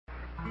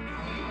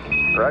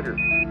Roger.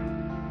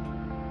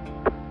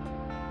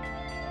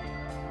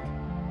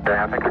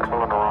 Yeah, I think you're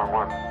pulling the wrong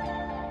one.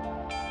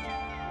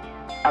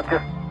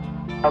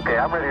 Okay,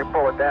 I'm ready to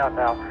pull it down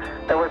now.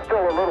 There was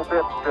still a little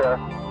bit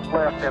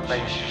left in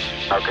the...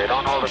 Okay,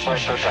 don't hold it quite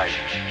so tight.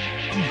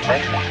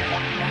 Okay.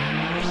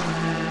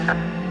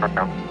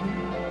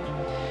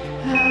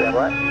 Stand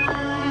what?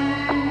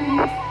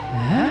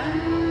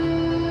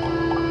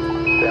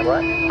 Stand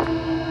what?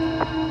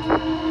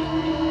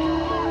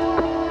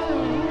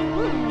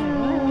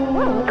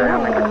 Okay, I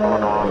think you're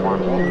pulling the wrong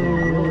one.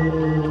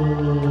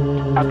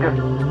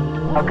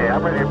 Okay,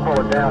 I'm ready to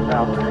pull it down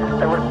now.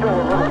 There was still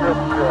a little bit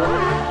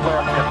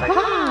left in the...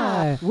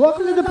 Hi!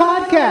 Welcome to the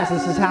podcast.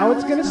 This is how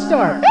it's going to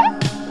start.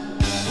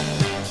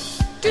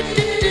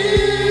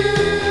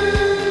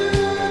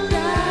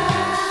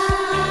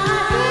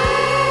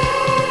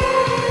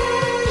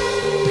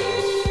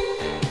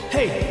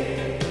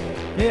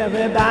 Hey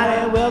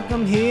everybody,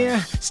 welcome here.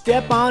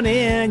 Step on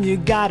in. You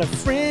got a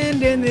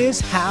friend in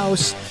this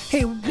house.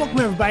 Hey, welcome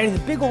everybody to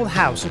the big old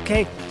house,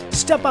 okay?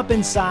 Step up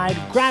inside,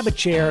 grab a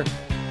chair.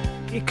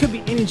 It could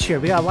be any chair.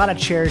 We got a lot of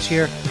chairs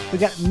here. We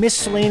got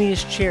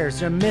miscellaneous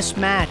chairs. They're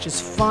mismatched. It's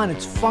fun.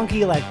 It's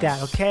funky like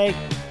that, okay?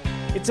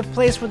 It's a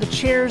place where the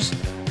chairs,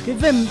 they've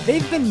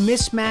been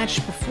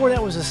mismatched before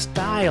that was a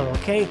style,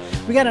 okay?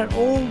 We got an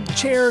old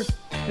chair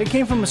that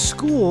came from a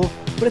school,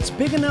 but it's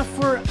big enough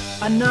for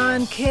a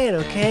non-kid,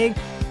 okay?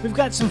 We've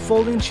got some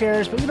folding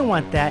chairs, but we don't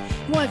want that.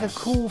 We want like a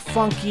cool,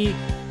 funky,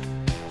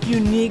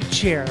 unique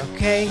chair,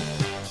 okay?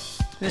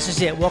 This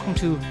is it. Welcome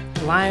to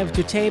Live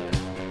to Tape,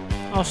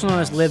 also known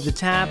as Live to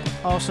Tap,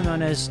 also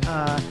known as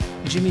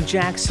Jimmy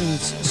Jackson's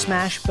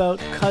Smash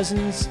Boat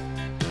Cousins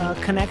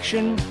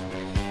Connection,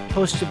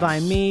 hosted by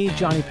me,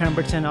 Johnny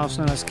Pemberton,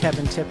 also known as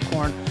Kevin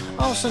Tipcorn,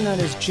 also known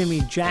as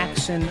Jimmy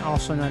Jackson,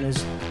 also known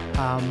as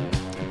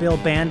Bill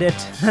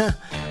Bandit.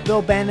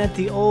 Bill Bandit,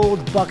 the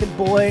old bucket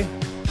boy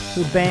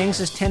who bangs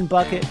his tin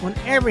bucket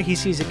whenever he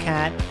sees a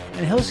cat,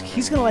 and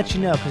he's going to let you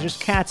know because there's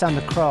cats on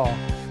the crawl.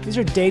 These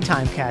are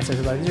daytime cats,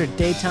 everybody. These are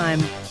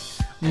daytime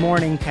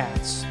morning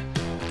cats.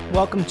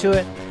 Welcome to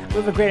it. We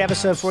have a great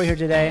episode for you here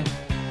today.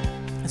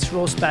 It's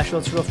real special.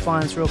 It's real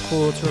fun. It's real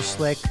cool. It's real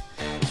slick.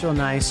 It's real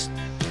nice.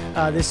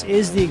 This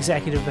is the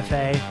Executive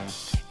Buffet.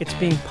 It's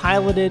being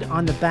piloted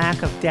on the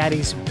back of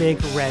Daddy's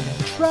big red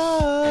truck.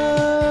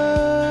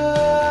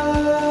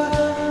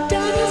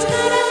 Daddy's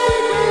got a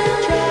big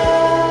red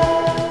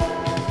truck.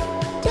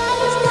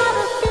 Daddy's got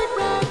a big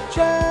red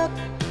truck.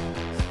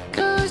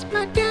 'Cause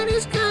my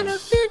daddy's got a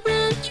big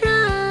red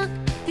truck.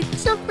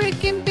 It's so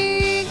freaking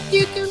big,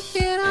 you can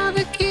fit all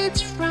the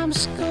kids from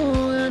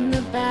school in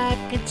the back.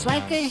 It's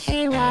like a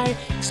hayride,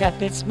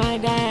 except it's my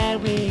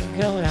dad. We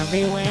go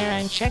everywhere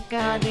and check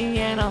out the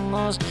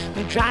animals.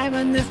 We drive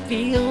in the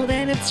field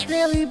and it's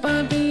really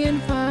bumpy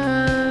and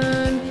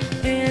fun.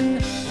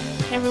 And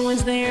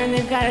everyone's there and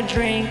they've got a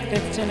drink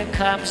that's in a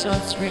cup, so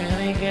it's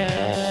really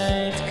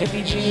good. It could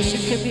be juice,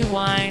 it could be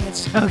wine.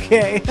 It's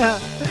okay.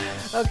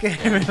 Okay,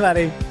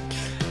 everybody.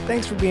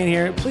 Thanks for being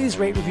here. Please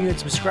rate, review, and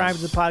subscribe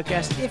to the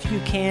podcast if you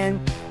can.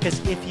 Because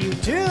if you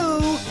do,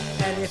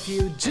 and if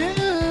you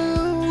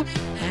do,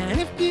 and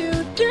if you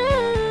do,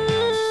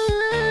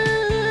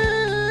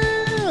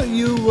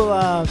 you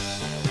will,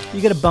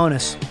 you get a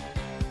bonus.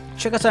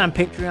 Check us out on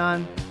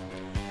Patreon.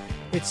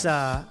 It's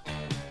Patreon.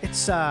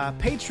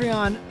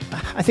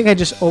 I think I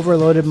just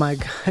overloaded my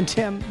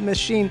goddamn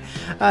machine.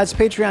 It's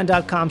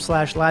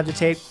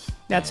patreon.com/live-to-tape.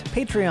 That's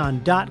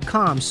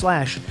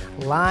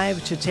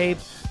patreon.com/live-to-tape.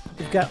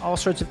 We've got all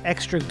sorts of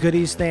extra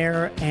goodies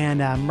there and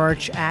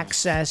merch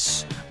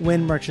access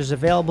when merch is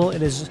available.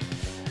 It is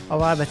a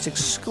lot of it's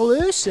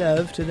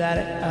exclusive to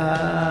that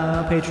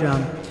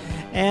Patreon.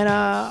 And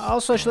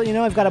also, I should let you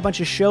know, I've got a bunch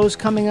of shows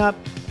coming up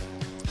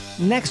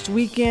next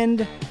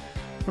weekend,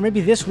 or maybe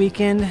this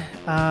weekend,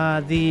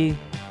 the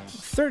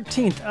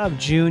 13th of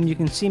June. You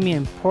can see me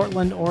in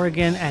Portland,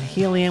 Oregon at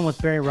Helium with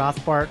Barry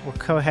Rothbart. We're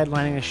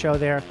co-headlining a show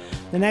there.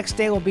 The next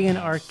day will be in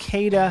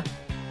Arcata,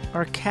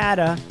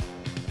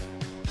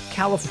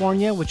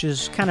 California, which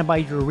is kind of by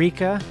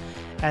Eureka,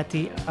 at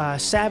the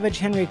Savage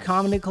Henry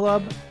Comedy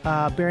Club.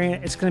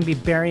 It's going to be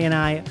Barry and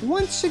I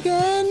once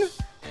again.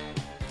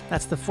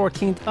 That's the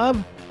 14th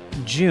of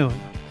June.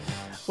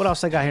 What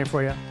else I got here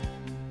for you?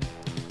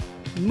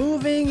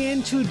 Moving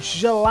into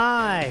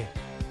July,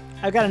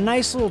 I've got a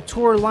nice little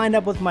tour lined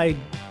up with my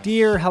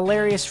dear,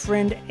 hilarious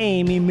friend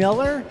Amy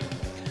Miller.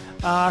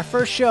 Our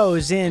first show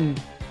is in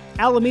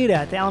Alameda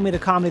at the Alameda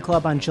Comedy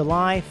Club on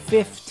July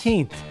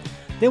 15th.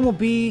 Then we'll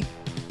be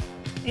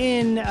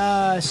in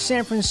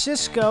San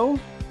Francisco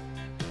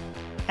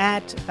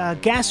at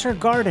Gasser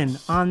Garden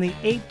on the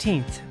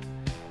 18th.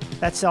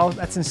 That's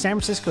in San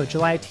Francisco,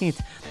 July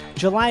 18th.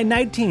 July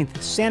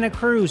 19th, Santa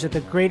Cruz at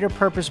the Greater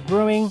Purpose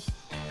Brewing.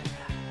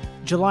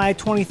 July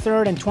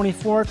 23rd and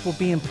 24th will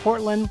be in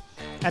Portland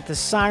at the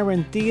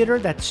Siren Theater.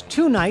 That's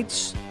 2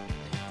 nights.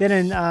 Then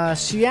in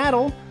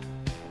Seattle,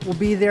 we'll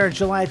be there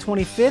July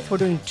 25th. We're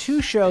doing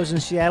 2 shows in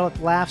Seattle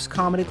at Laughs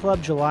Comedy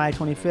Club, July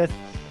 25th.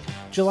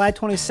 July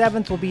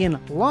 27th, we'll be in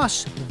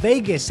Las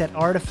Vegas at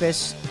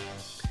Artifice.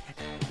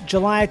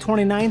 July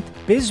 29th,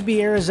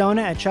 Bisbee,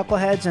 Arizona at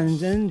Chuckleheads, and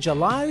then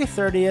July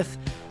 30th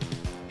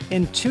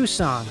in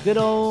Tucson, good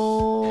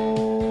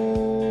old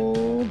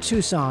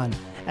Tucson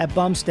at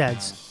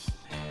Bumstead's.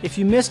 If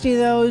you missed any of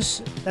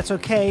those, that's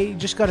okay.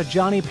 Just go to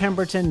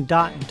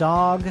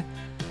johnnypemberton.dog.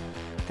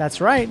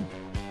 That's right,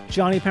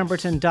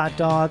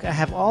 johnnypemberton.dog. I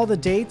have all the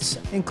dates,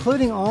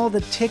 including all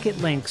the ticket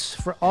links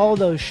for all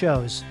those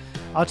shows.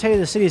 I'll tell you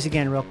the cities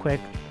again real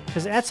quick,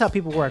 because that's how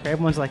people work.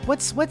 Everyone's like,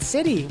 what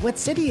city? What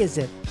city is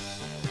it?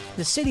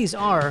 The cities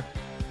are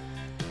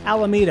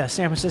Alameda,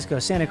 San Francisco,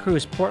 Santa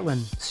Cruz,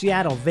 Portland,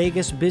 Seattle,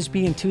 Vegas,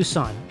 Bisbee, and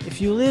Tucson. If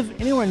you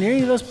live anywhere near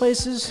any of those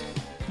places,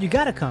 you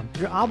gotta come.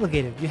 You're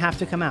obligated. You have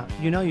to come out.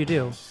 You know you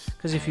do.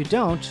 Because if you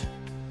don't,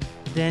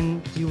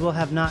 then you will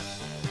have not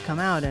come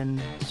out,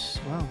 and,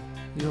 well,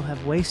 you'll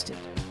have wasted.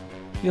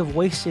 You have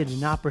wasted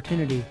an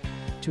opportunity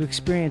to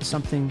experience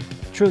something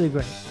truly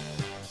great.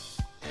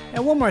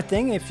 And one more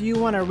thing, if you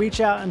want to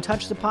reach out and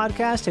touch the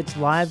podcast, it's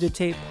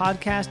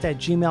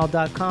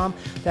live2tapepodcast@gmail.com.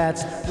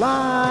 That's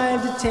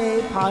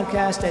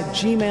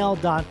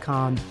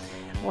live2tapepodcast@gmail.com.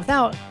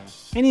 Without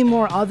any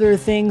more other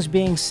things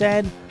being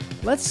said,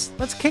 let's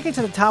kick it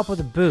to the top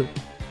with a boot.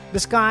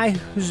 This guy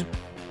who's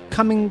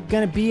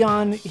gonna be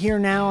on here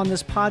now on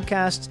this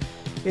podcast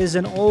is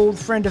an old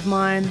friend of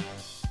mine.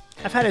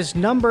 I've had his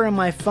number in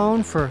my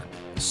phone for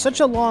such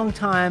a long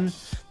time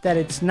that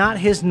it's not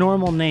his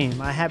normal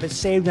name. I have it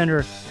saved under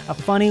a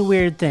funny,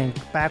 weird thing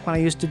back when I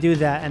used to do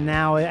that, and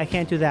now I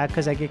can't do that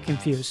because I get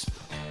confused.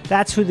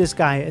 That's who this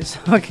guy is,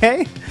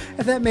 okay?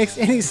 If that makes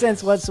any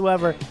sense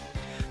whatsoever.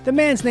 The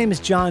man's name is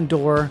John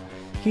Doerr.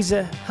 He's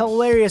a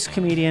hilarious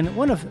comedian.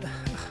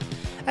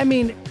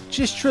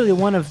 Just truly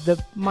one of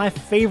my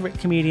favorite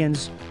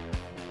comedians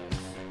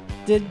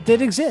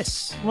that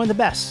exists. One of the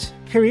best.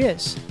 Here he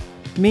is.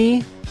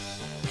 Me,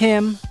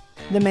 him,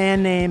 the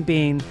man name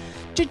being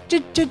John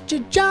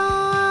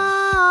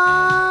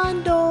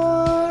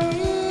Doerr.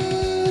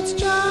 It's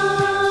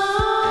John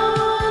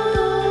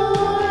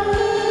Doerr.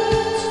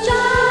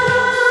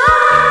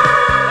 It's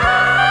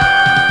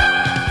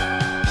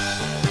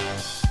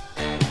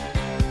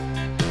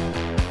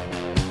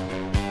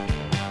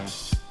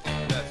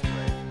That's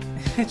great.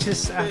 It's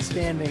just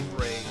outstanding.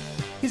 Great.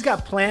 He's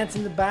got plants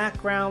in the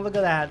background. Look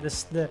at that.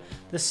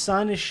 The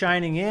sun is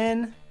shining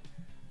in.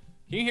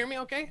 Can you hear me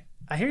okay?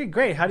 I hear you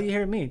great. How do you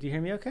hear me? Do you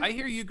hear me okay? I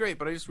hear you great,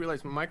 but I just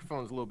realized my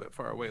microphone's a little bit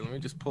far away. Let me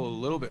just pull a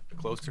little bit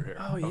closer here.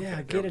 Oh, yeah.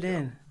 Okay, Get it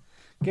in.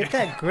 Get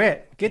that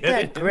grit. Get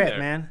that grit,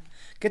 man.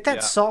 Get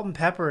that salt and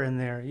pepper in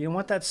there. You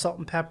want that salt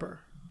and pepper.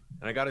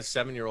 And I got a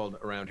 7-year-old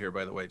around here,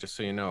 by the way, just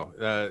so you know.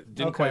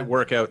 Didn't quite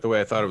work out the way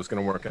I thought it was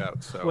going to work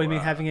out. So, what do you mean,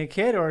 having a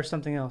kid or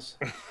something else?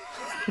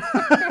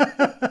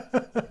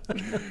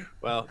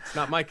 Well, it's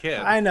not my kid.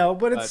 I know,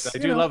 but it's. I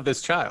do love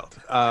this child.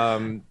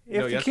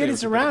 If the kid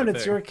is around,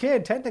 it's your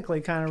kid,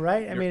 technically, kind of,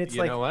 right? It's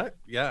you know what?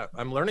 Yeah,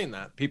 I'm learning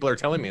that. People are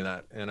telling me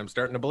that, and I'm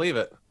starting to believe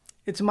it.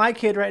 It's my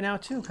kid right now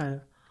too, kind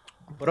of.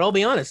 But I'll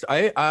be honest.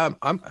 I'm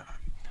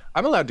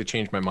allowed to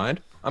change my mind.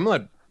 I'm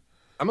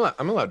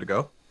allowed to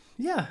go.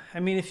 Yeah,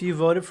 if you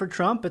voted for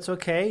Trump, it's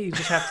okay. You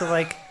just have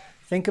to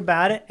think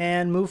about it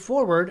and move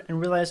forward and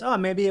realize, oh,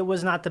 maybe it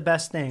was not the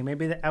best thing.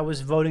 Maybe I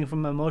was voting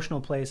from an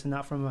emotional place and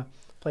not from a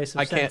place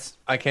of sense.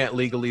 I can't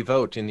legally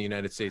vote in the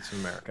United States of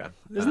America.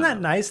 Isn't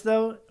that nice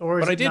though?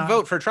 But I did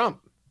vote for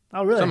Trump.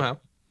 Oh, really? Somehow.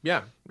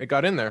 Yeah, it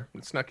got in there.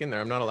 It snuck in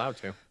there. I'm not allowed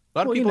to. A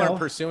lot of people aren't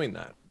pursuing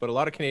that, but a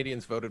lot of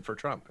Canadians voted for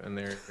Trump, and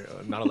they're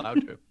not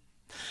allowed to.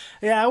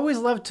 Yeah, I always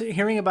loved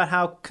hearing about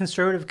how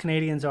conservative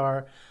Canadians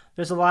are.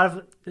 There's a lot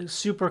of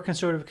super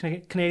conservative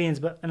Canadians,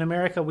 but in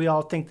America, we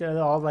all think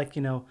they're all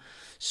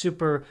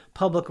super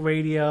public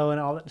radio and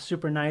all that,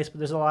 super nice. But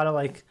there's a lot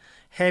of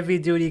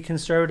heavy-duty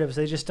conservatives.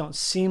 They just don't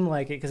seem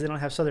like it because they don't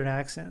have Southern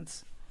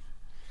accents.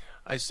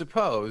 I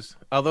suppose,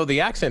 although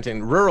the accent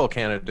in rural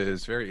Canada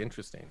is very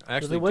interesting. I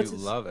actually do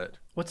love it.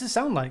 What's it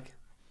sound like?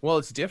 Well,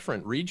 it's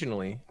different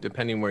regionally,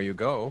 depending where you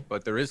go,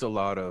 but there is a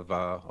lot of,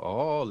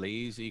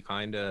 lazy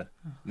kind of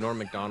Norm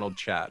Macdonald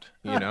chat,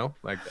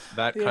 like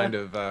that kind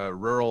of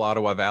rural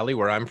Ottawa Valley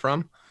where I'm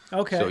from.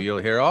 Okay. So you'll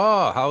hear,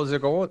 how's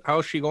it going?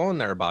 How's she going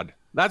there, bud?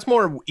 That's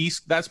more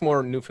east. That's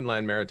more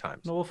Newfoundland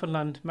Maritimes.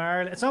 Newfoundland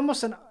Maryland.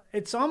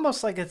 It's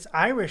almost like it's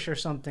Irish or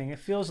something. It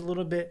feels a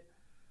little bit.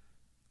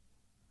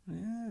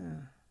 Yeah.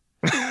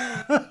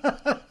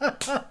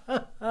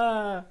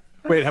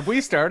 Wait, have we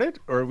started,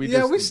 or we?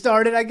 Yeah, we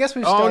started. I guess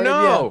we started. Oh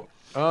no!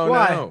 Yeah. Oh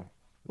Why? no!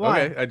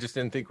 Why? Okay, I just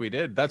didn't think we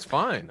did. That's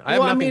fine. I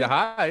have nothing to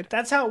hide.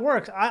 That's how it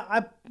works.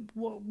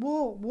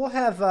 We'll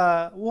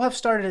have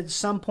started at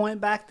some point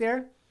back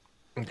there.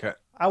 Okay.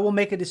 I will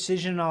make a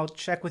decision. And I'll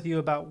check with you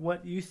about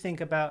what you think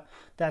about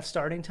that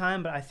starting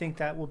time. But I think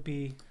that will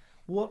be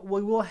what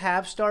we will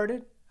have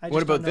started.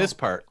 What about this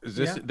part? Is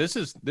this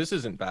this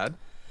isn't bad?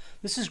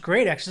 This is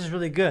great. Actually, this is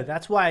really good.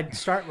 That's why I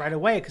start right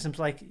away, because I'm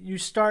like, you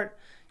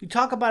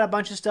talk about a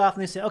bunch of stuff,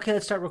 and they say, okay,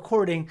 let's start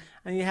recording,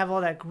 and you have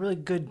all that really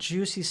good,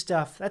 juicy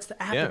stuff. That's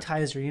the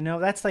appetizer,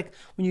 That's like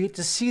when you get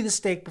to see the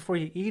steak before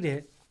you eat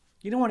it.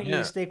 You don't want to eat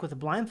a steak with a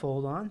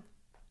blindfold on.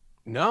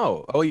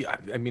 No. Oh, yeah.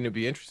 I mean, it'd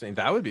be interesting.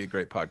 That would be a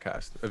great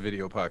podcast, a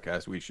video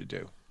podcast we should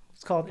do.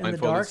 It's called In the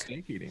Blindfolded Dark.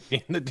 steak eating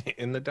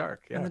in the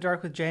dark. In Yeah, the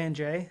Dark with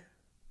J&J.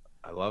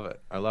 I love it.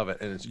 I love it.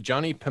 And it's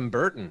Johnny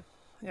Pemberton.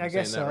 Yeah, I I'm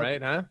guess saying so. that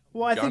right, huh?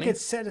 Well, I think Johnny?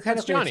 it's kind It's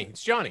of Johnny.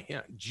 It's Johnny.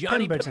 Yeah,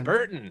 Johnny Pemberton.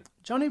 Pemberton.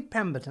 Johnny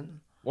Pemberton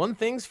One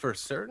thing's for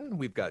certain,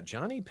 we've got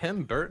Johnny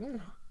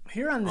Pemberton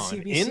here on the on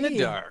CBC. In the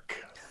Dark.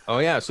 Oh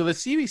yeah, so the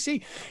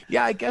CBC,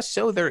 yeah, I guess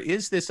so. There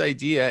is this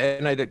idea,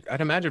 and I'd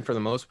imagine for the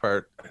most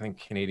part, I think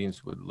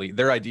Canadians would lead.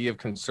 Their idea of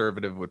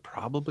conservative would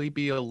probably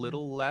be a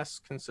little less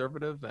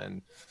conservative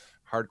than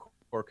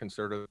hardcore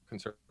conservative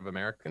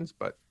Americans,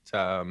 but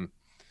yeah,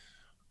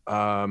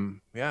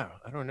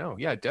 I don't know.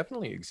 Yeah, it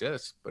definitely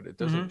exists, but it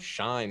doesn't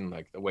shine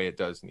like the way it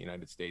does in the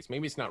United States.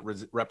 Maybe it's not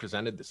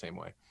represented the same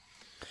way.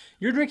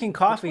 You're drinking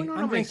coffee. going on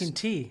I'm on my drinking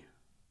tea.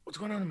 What's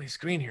going on my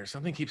screen here?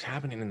 Something keeps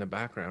happening in the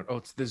background. Oh,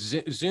 it's the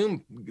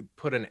Zoom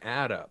put an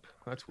ad up.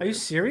 That's Are you weird.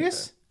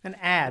 serious? An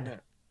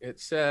ad. It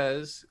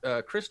says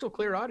crystal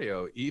clear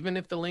audio, even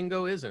if the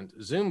lingo isn't.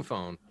 Zoom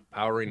phone,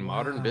 powering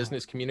modern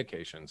business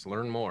communications.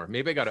 Learn more.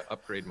 Maybe I got to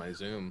upgrade my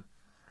Zoom.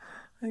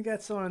 I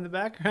got someone in the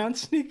background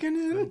sneaking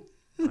in.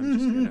 I'm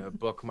just going to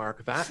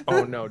bookmark that.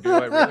 Oh, no. Do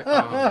I really?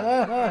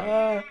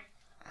 Oh,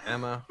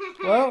 Emma.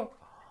 Well,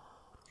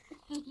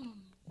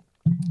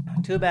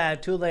 too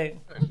bad. Too late.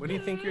 What do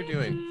you think you're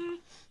doing?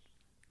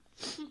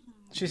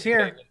 She's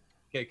here.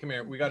 Okay, come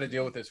here. We got to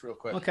deal with this real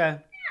quick. Okay.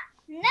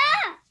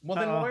 Well,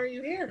 then why are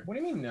you here? What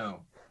do you mean, no?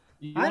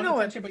 You I want know it.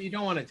 attention, but you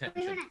don't want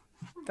attention.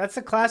 That's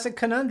a classic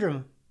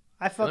conundrum.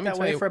 I felt Let me that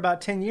tell way you- for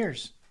about 10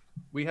 years.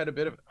 We had a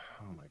bit of,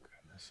 oh my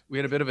goodness. We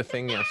had a bit of a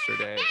thing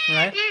yesterday.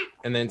 Right?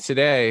 And then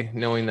today,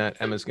 knowing that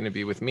Emma's going to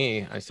be with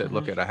me, I said,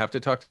 look, I have to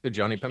talk to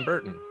Johnny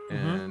Pemberton.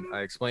 And I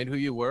explained who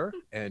you were,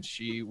 and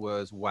she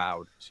was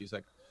wowed. She's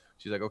like,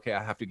 okay,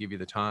 I have to give you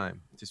the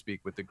time to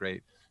speak with the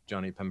great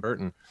Johnny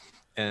Pemberton.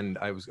 And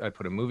I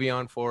put a movie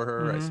on for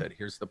her. I said,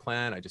 here's the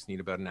plan. I just need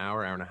about an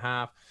hour and a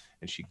half.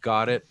 And she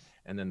got it.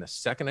 And then the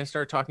second I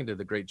started talking to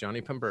the great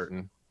Johnny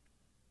Pemberton,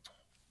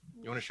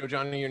 you want to show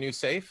Johnny your new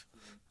safe?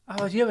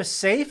 Oh, do you have a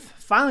safe?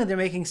 Finally, they're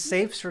making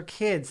safes for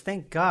kids.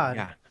 Thank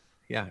God.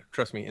 Yeah,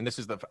 trust me. And this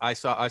is I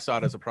saw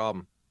it as a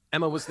problem.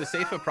 Emma, was the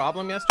safe a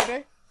problem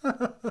yesterday?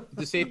 Did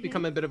the safe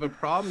become a bit of a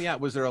problem? Yeah.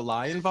 Was there a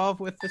lie involved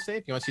with the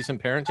safe? You want to see some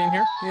parenting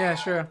here? Yeah,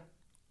 sure.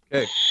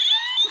 Okay.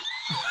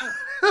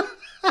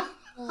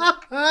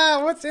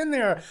 What's in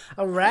there?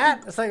 A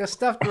rat? It's like a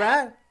stuffed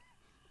rat?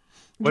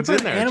 What's put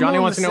in an there? animal Johnny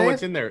in wants the to know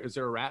what's safe? in there. Is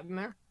there a rat in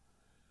there?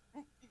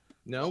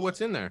 No,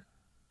 what's in there?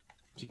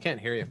 She can't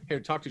hear you. Here,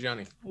 talk to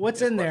Johnny. What's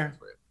He has in there? questions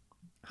for you.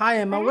 Hi,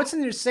 Emma. What's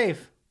in your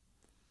safe?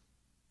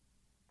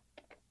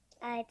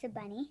 It's a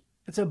bunny.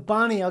 It's a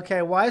bunny.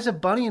 Okay, why is a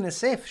bunny in a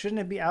safe?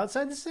 Shouldn't it be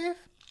outside the safe?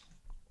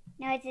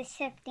 No, it's a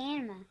stuffed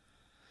animal.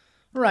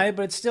 Right,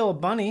 but it's still a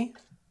bunny.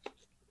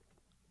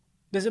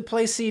 Does it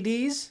play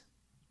CDs?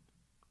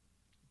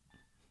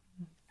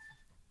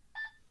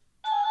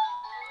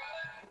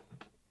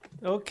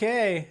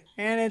 Okay,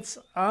 and it's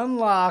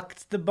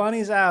unlocked. The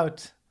bunny's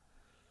out.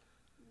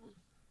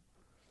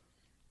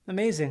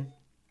 Amazing.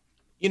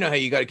 You know how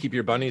you got to keep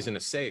your bunnies in a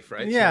safe,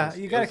 right? Yeah,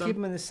 Someone you got to steals keep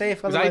them in the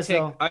safe. 'Cause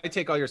Otherwise, I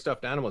take all your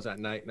stuffed animals at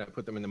night and I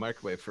put them in the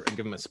microwave and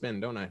give them a spin,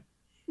 don't I?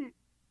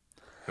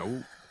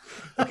 No.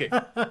 Okay.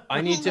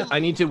 I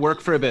need to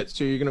work for a bit.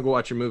 So you're gonna go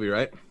watch your movie,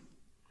 right?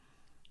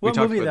 What we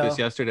talked movie, about this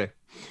though? yesterday.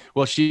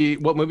 Well,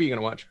 what movie are you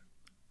gonna watch?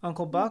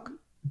 Uncle Buck?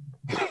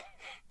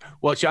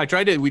 Well,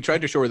 we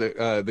tried to show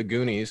her the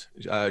Goonies.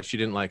 She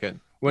didn't like it.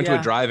 We went to Yeah.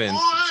 a drive-in.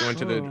 She went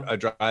to a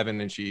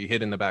drive-in and she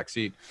hid in the back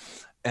seat.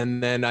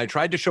 And then I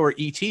tried to show her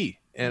E.T.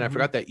 and I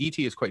forgot that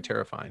E.T. is quite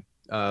terrifying.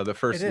 The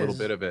first It little is.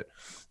 bit of it.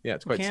 Yeah,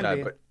 it's quite can sad,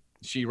 be. but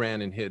she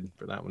ran and hid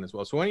for that one as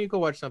well. So why don't you go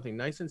watch something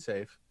nice and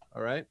safe?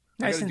 All right.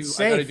 Nice I and gotta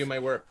safe. do my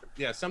work.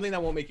 Yeah, something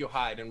that won't make you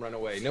hide and run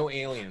away. No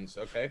aliens,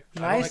 okay? I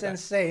don't Nice like and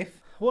that.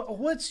 safe.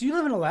 You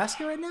live in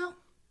Alaska right now?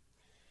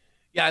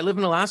 Yeah, I live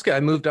in Alaska. I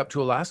moved up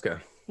to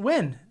Alaska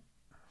When?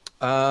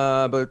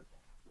 about a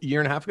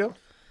year and a half ago.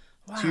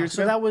 Wow. years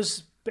So ago? that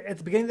was at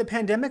the beginning of the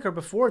pandemic or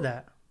before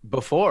that?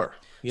 Before.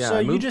 Yeah. so I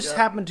you moved- just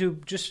happened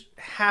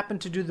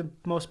to do the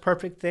most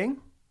perfect thing?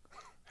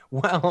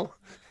 Well,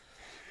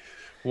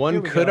 one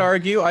Here we could go.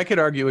 argue. I could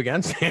argue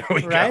against. Here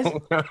we Right?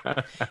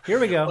 go. Here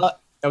we go. Well,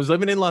 I was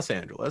living in Los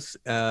Angeles,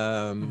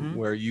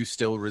 where you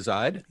still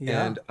reside,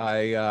 Yeah. and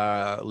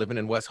I living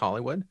in West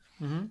Hollywood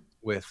Mhm.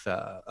 with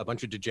a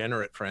bunch of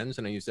degenerate friends,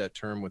 and I use that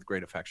term with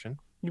great affection.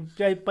 By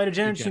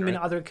degenerates, you mean Degenerate.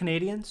 other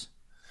Canadians?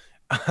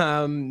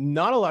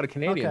 Not a lot of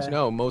Canadians, Okay.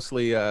 no.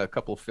 Mostly a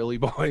couple of Philly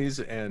boys,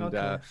 and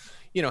Okay.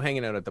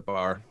 hanging out at the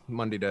bar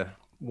Monday to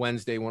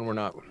Wednesday when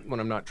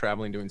I'm not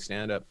traveling doing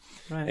stand up,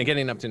 Right. and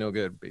getting up to no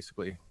good,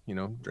 basically.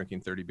 Drinking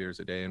 30 beers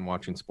a day and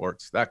watching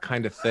sports, that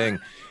kind of thing,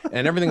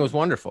 and everything was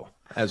wonderful,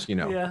 as you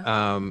know.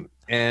 Yeah.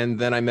 And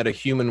then I met a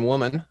human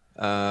woman.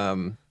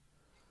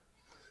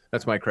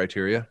 That's my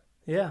criteria.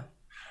 Yeah.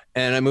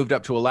 And I moved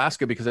up to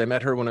Alaska because I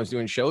met her when I was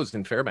doing shows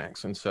in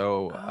Fairbanks. And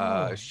so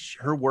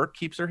her work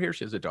keeps her here.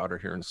 She has a daughter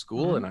here in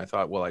school. And I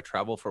thought, well, I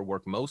travel for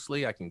work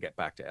mostly. I can get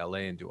back to LA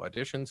and do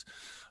auditions.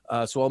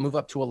 So I'll move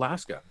up to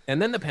Alaska. And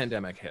then the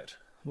pandemic hit.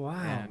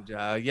 Wow.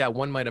 And yeah,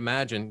 one might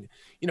imagine,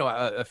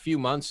 a few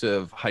months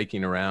of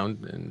hiking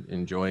around and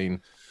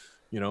enjoying,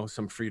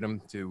 some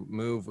freedom to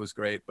move was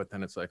great. But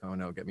then it's like, oh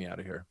no, get me out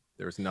of here.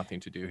 There's nothing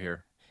to do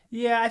here.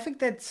 Yeah, I think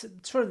that's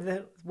sort of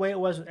the way it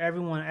was with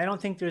everyone. I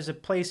don't think there's a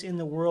place in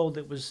the world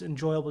that was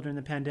enjoyable during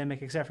the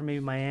pandemic except for maybe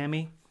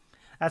Miami.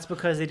 That's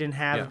because they didn't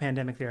have a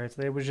pandemic there.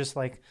 They was just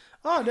like,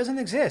 oh, it doesn't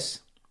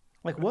exist.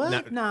 Like,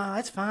 what? No,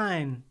 it's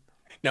fine.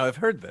 Now, I've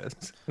heard this.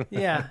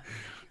 Yeah.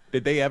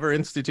 Did they ever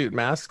institute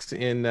masks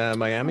in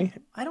Miami?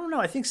 I don't know.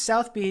 I think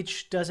South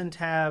Beach doesn't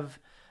have.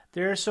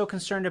 They're so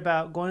concerned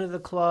about going to the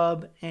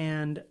club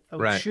and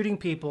shooting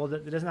people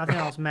that nothing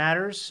else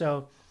matters.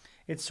 So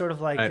it's sort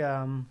of like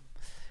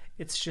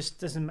it's just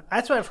doesn't.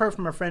 That's what I've heard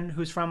from a friend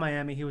who's from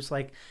Miami. He was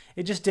like,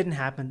 it just didn't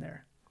happen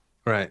there.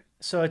 Right.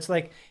 So it's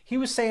like he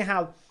was saying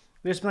how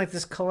there's been like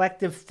this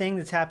collective thing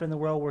that's happened in the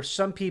world where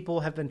some people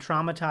have been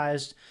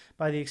traumatized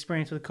by the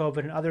experience with COVID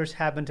and others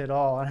haven't at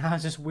all. And how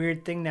it's this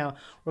weird thing now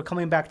we're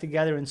coming back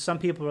together and some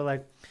people are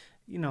like,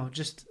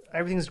 just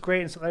everything's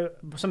great. And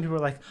some people are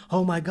like,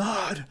 oh my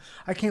God,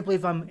 I can't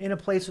believe I'm in a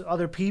place with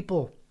other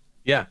people.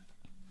 Yeah.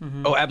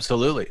 Mm-hmm. Oh,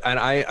 absolutely. And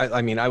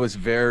I mean, I was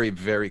very,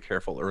 very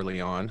careful early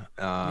on.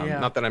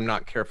 Not that I'm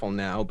not careful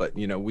now, but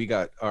we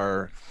got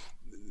our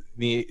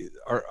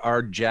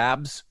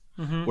jabs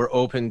were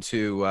open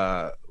to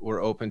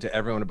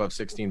everyone above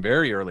 16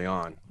 very early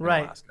on in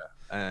Alaska.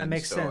 And that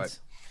makes sense.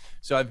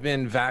 So I've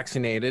been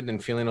vaccinated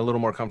and feeling a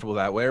little more comfortable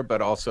that way,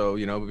 but also,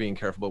 being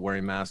careful about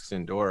wearing masks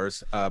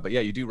indoors. But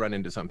yeah, you do run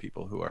into some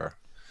people who are,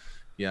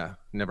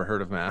 never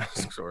heard of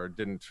masks or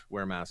didn't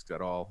wear masks at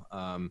all.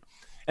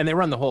 And they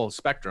run the whole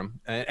spectrum.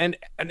 And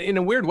in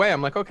a weird way,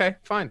 I'm like, okay,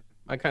 fine.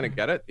 I kind of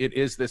get it. It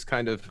is this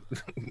kind of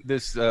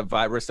this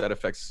virus that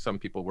affects some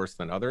people worse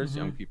than others.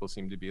 Young people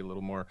seem to be a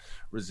little more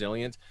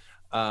resilient.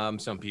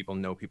 Some people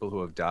know people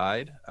who have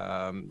died.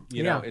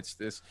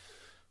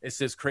 It's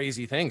this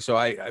crazy thing. So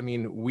I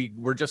mean,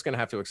 we're just going to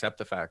have to accept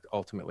the fact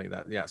ultimately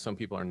that some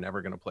people are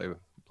never going to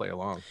play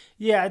along.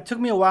 Yeah, it took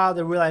me a while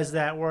to realize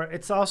that. Where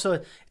it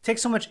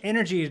takes so much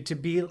energy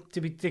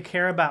to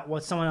care about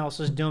what someone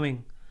else is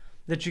doing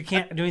that you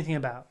can't do anything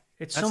about.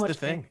 It's so much the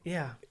thing.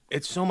 Yeah.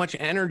 It's so much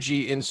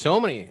energy in so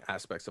many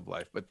aspects of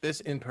life, but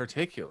this in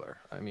particular,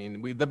 I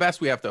mean, the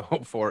best we have to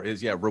hope for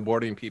is,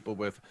 rewarding people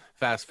with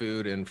fast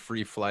food and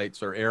free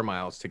flights or air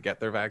miles to get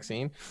their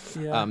vaccine.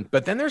 Yeah.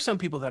 But then there's some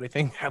people that I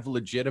think have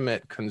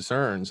legitimate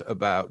concerns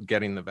about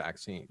getting the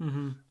vaccine.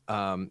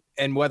 Mm-hmm.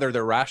 And whether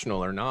they're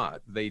rational or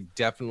not, they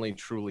definitely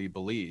truly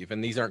believe,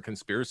 and these aren't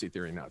conspiracy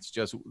theory nuts,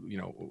 just,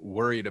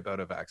 worried about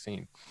a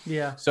vaccine.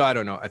 Yeah. So I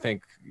don't know. I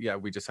think,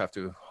 we just have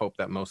to hope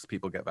that most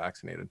people get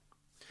vaccinated.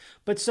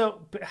 But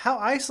how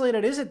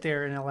isolated is it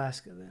there in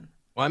Alaska then?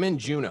 Well, I'm in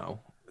Juneau.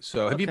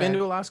 So have you been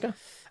to Alaska?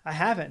 I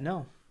haven't,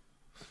 no.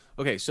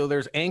 Okay, so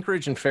there's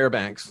Anchorage and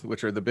Fairbanks,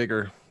 which are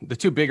the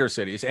two bigger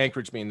cities,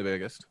 Anchorage being the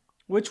biggest.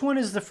 Which one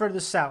is the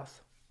furthest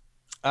south?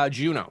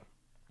 Juneau.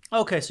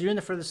 Okay, so you're in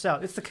the furthest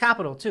south. It's the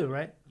capital too,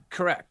 right?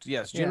 Correct,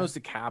 yes. Juneau's the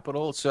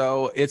capital.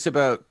 So it's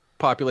about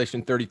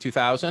population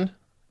 32,000.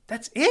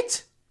 That's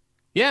it?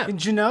 Yeah. In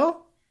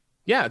Juneau?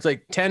 Yeah, it's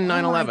like 10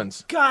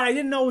 9/11s. God, I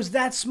didn't know it was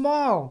that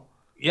small.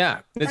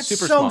 Yeah, it's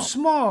super so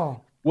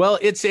small. Well,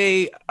 it's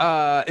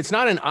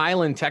not an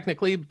island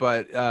technically,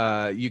 but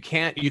you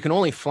can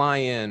only fly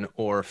in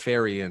or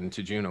ferry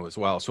into Juneau as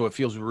well. So it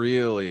feels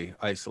really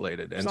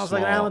isolated and sounds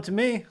small. like an island to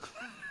me.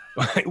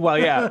 Well,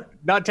 yeah,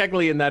 not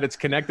technically in that it's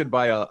connected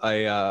by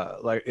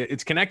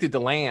it's connected to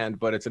land,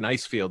 but it's an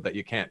ice field that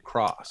you can't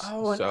cross.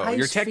 Oh, an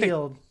ice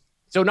field.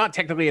 So not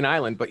technically an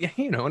island, but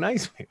an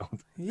ice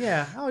field.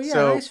 Yeah. Oh,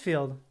 yeah, an ice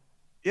field.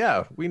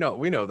 Yeah, we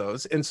know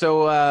those, and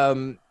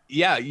so.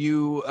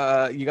 You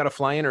got to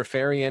fly in or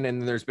ferry in,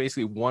 and there's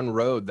basically one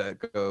road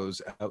that goes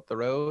out the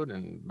road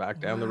and back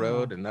down the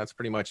road, and that's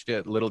pretty much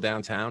it. Little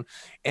downtown,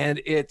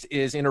 and it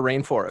is in a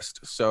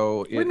rainforest. So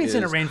what do you mean it's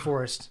in a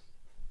rainforest?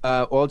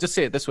 Well, I'll just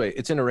say it this way: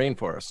 it's in a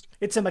rainforest.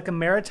 It's in like a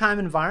maritime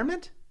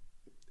environment.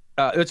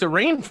 It's a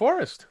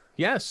rainforest.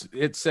 Yes,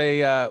 it's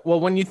a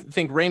when you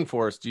think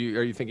rainforest,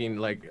 are you thinking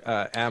like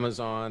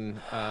Amazon?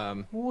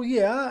 Well,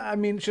 yeah. I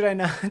mean, should I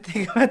not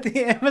think about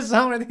the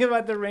Amazon when I think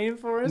about the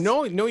rainforest?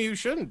 No, you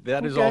shouldn't.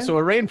 That is also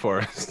a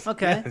rainforest.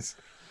 Okay. Yes.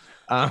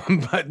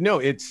 But no,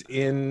 it's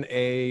in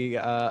a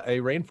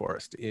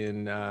rainforest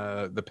in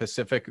the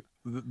Pacific.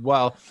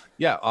 Well,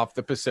 yeah, off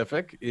the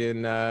Pacific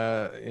in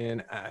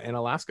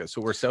Alaska.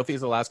 So we're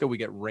southeast Alaska. We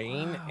get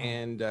rain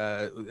and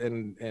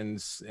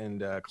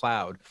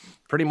cloud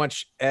pretty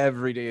much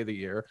every day of the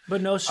year.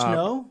 But no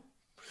snow.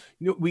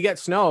 We get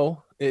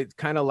snow. It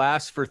kind of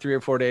lasts for 3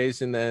 or 4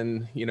 days, and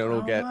then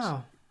it'll get.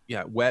 Wow.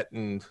 yeah, wet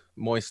and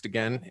moist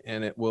again,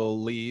 and it will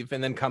leave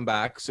and then come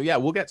back. So yeah,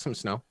 we'll get some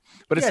snow,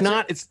 but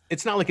Yeah,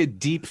 it's not like a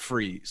deep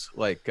freeze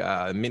like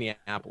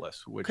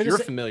Minneapolis, which 'Cause you're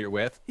it's- familiar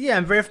with. Yeah,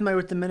 I'm very familiar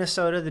with the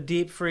Minnesota, the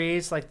deep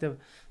freeze, like the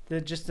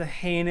just the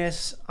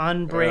heinous,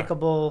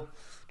 unbreakable,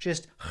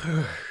 just.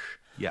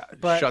 Yeah,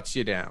 But- shuts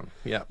you down.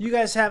 Yeah, You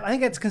guys have, I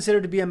think that's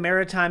considered to be a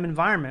maritime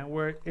environment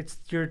where it's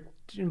your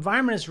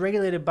environment is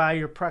regulated by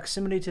your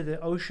proximity to the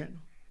ocean.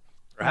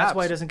 That's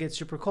why it Perhaps. doesn't get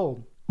super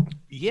cold.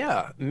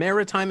 Yeah,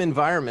 maritime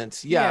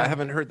environments. Yeah, Yeah. I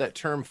haven't heard that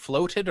term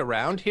floated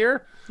around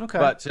here. Okay.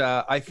 But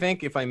I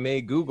think if I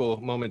may Google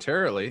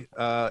momentarily, it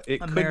A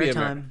could be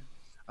maritime.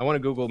 I want to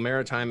Google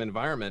maritime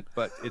environment,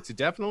 but it's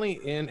definitely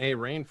in a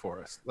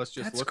rainforest. Let's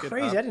just That's look crazy.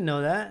 it I up. didn't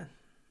know that.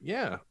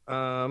 Yeah,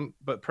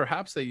 but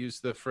perhaps they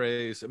use the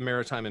phrase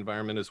maritime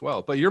environment as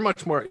well. But you're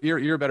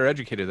better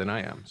educated than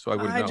I am, so I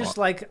wouldn't I know. just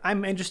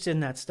I'm interested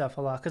in that stuff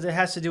a lot because it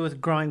has to do with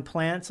growing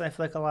plants. I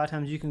feel like a lot of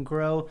times you can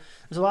grow.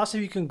 There's a lot of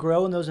stuff you can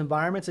grow in those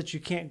environments that you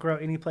can't grow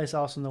anyplace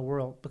else in the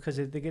world because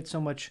they get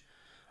so much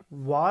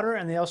water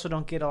and they also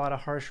don't get a lot of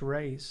harsh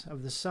rays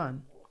of the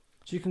sun.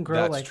 So you can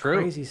grow That's like true.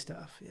 crazy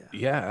stuff. Yeah.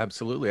 Yeah,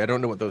 absolutely. I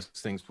don't know what those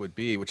things would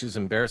be, which is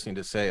embarrassing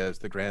to say as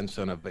the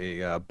grandson of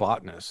a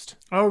botanist.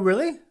 Oh,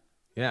 really?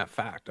 Yeah,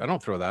 fact. I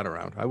don't throw that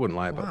around. I wouldn't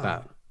lie about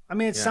that. I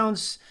mean, it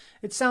sounds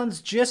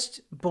just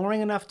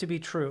boring enough to be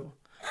true.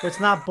 But it's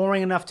not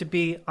boring enough to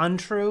be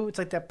untrue. It's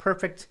like the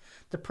perfect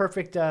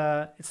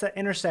it's that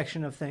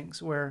intersection of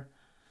things where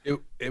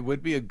It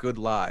would be a good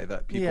lie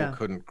that people Yeah.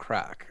 couldn't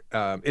crack.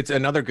 It's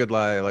another good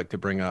lie I like to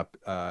bring up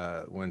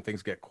when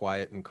things get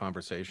quiet in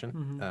conversation.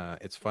 Mm-hmm.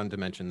 It's fun to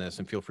mention this,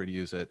 and feel free to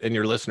use it. And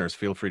your listeners,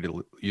 feel free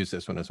to use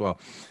this one as well.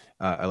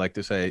 I like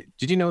to say,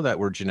 did you know that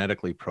we're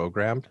genetically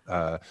programmed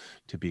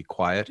to be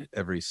quiet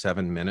every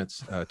 7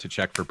 minutes to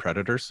check for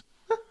predators?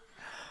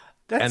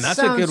 that And that's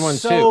a sounds good one,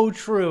 so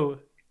true.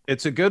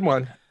 It's a good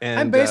one. And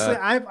I'm basically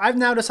I've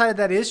now decided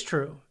that is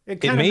true.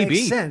 It kind of may makes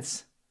be.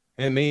 sense.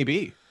 it may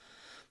be.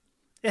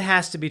 It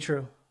has to be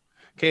true.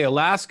 Okay,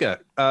 Alaska.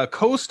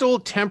 Coastal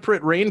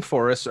temperate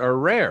rainforests are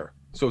rare.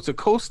 So it's a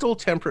coastal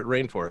temperate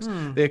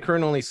rainforest. They occur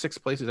in only 6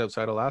 places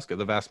outside Alaska.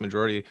 The vast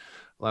majority of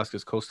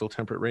Alaska's coastal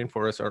temperate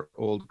rainforests are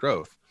old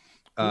growth.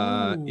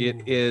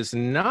 It is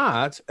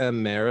not a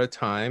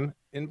maritime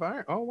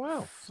environment. Oh,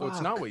 wow. So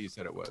it's not what you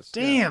said it was.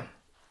 Yeah. Damn.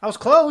 I was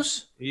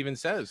close. It even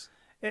says.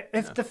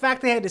 If the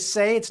fact they had to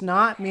say it's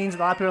not means a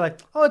lot of people are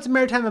like, oh, it's a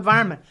maritime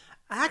environment.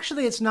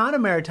 Actually, it's not a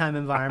maritime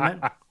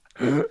environment.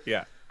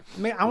 Yeah. I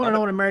mean, I want to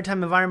know what a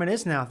maritime environment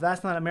is now. If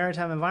that's not a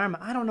maritime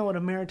environment, I don't know what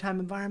a maritime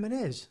environment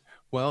is.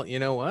 Well, you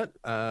know what?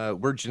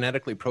 We're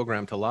genetically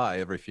programmed to lie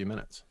every few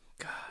minutes.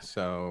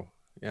 So,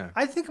 yeah.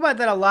 I think about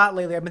that a lot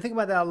lately. I've been thinking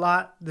about that a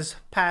lot this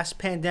past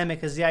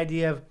pandemic is the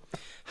idea of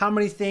how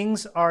many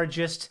things are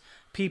just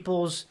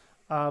people's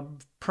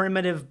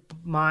primitive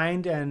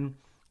mind and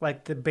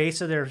like the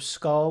base of their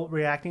skull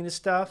reacting to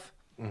stuff.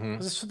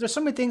 There's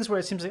so many things where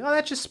it seems like, oh,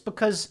 that's just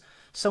because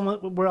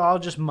we're all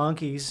just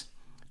monkeys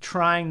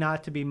trying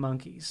not to be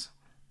monkeys.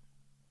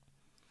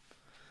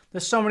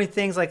 There's so many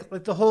things like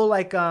the whole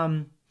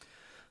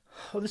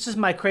this is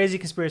my crazy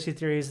conspiracy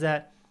theory is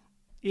that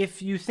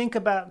if you think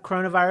about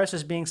coronavirus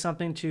as being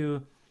something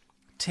to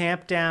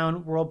tamp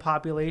down world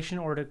population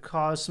or to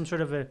cause some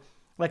sort of a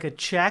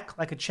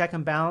check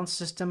and balance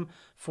system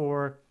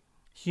for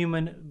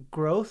human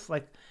growth,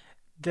 like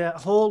the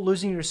whole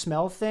losing your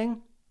smell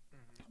thing,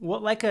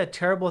 what like a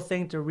terrible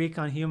thing to wreak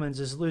on humans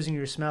is losing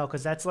your smell,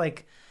 because that's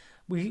like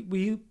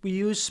we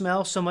use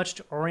smell so much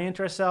to orient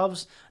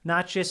ourselves,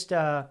 not just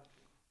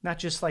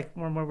like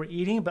when we're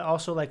eating, but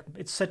also like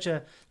it's such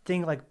a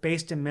thing like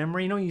based in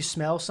memory. You know, you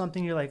smell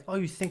something, you're like, oh,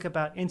 you think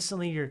about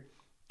instantly,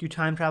 you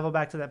time travel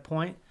back to that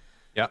point.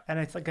 Yeah. And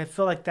it's like I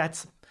feel like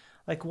that's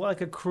like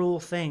a cruel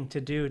thing to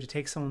do, to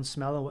take someone's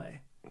smell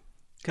away,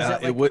 because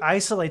that it would-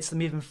 isolates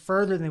them even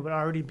further than they would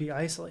already be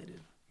isolated.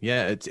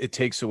 Yeah, it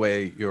takes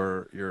away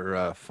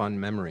your fun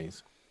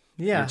memories.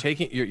 Yeah,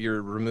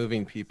 You're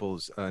removing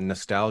people's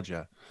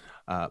nostalgia,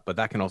 but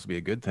that can also be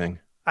a good thing.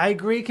 I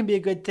agree it can be a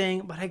good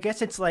thing, but I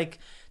guess it's like,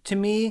 to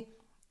me,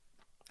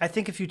 I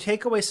think if you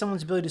take away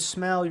someone's ability to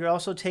smell, you're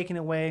also taking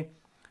away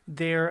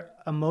their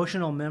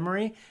emotional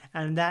memory,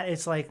 and that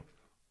is like, I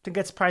think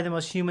that's probably the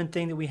most human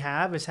thing that we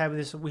have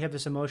is we have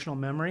this emotional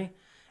memory,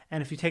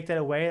 and if you take that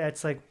away,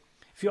 that's like,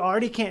 if you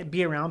already can't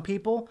be around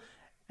people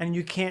and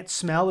you can't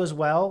smell as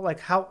well, like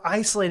how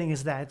isolating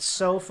is that? It's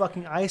so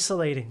fucking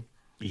isolating.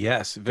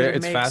 Yes,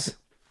 It makes-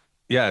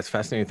 Yeah, it's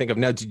fascinating to think of.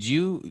 Now, did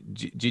you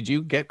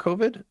get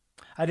COVID?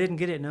 I didn't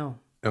get it, no.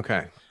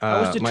 Okay.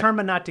 I was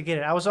determined not to get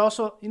it. I was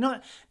also,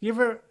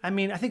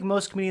 I think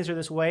most comedians are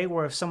this way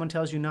where if someone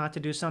tells you not to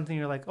do something,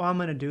 you're like, oh, I'm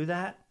going to do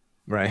that.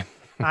 Right.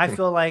 I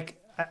feel like,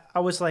 I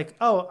was like,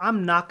 oh,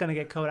 I'm not going to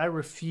get COVID. I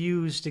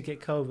refuse to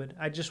get COVID.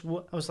 I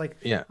was like,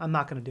 Yeah. I'm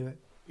not going to do it.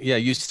 Yeah,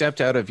 you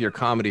stepped out of your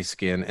comedy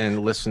skin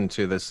and listened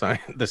to the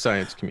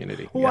science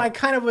community. Well, Yeah. I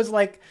kind of was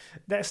like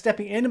that,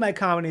 stepping into my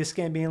comedy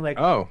skin, being like,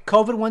 Oh.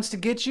 COVID wants to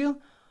get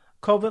you.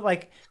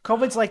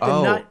 COVID's like the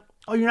Oh. nut.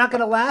 Oh, you're not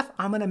going to laugh?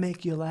 I'm going to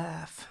make you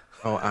laugh.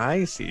 Oh,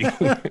 I see.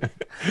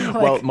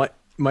 Well,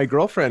 my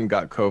girlfriend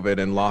got COVID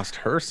and lost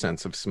her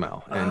sense of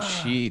smell, and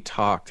she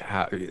talked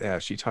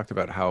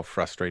about how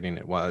frustrating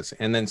it was,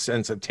 and then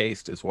sense of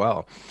taste as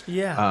well.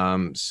 Yeah.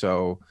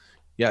 So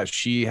yeah,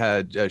 she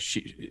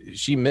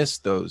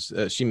missed those.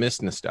 She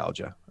missed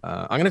nostalgia.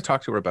 I'm going to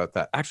talk to her about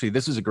that. Actually,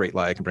 this is a great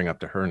lie I can bring up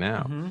to her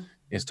now.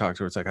 Is talk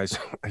to her. It's like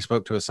I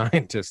spoke to a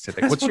scientist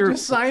today. What's your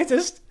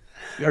scientist?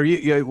 Are you?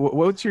 Yeah,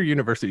 what's your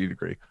university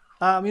degree?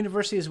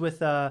 University is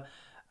with. I'm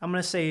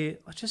gonna say.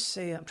 Let's just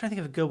say. I'm trying to think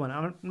of a good one.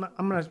 I'm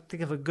gonna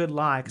think of a good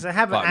lie because I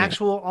have an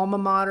actual alma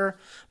mater,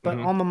 but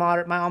my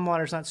alma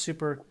mater is not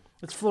super.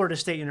 It's Florida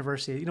State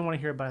University. You don't want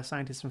to hear about a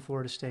scientist from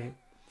Florida State,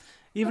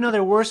 even though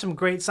there were some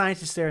great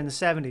scientists there in the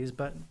 '70s.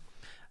 But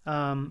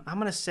I'm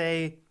gonna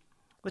say,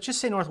 let's just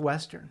say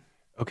Northwestern.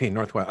 Okay,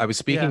 Northwest. I was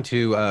speaking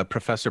to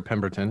Professor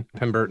Pemberton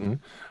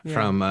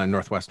from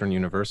Northwestern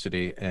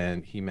University,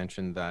 and he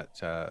mentioned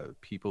that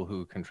people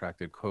who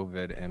contracted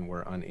COVID and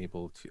were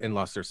unable to and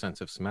lost their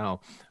sense of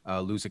smell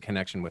lose a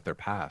connection with their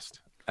past.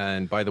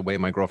 And by the way,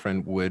 my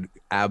girlfriend would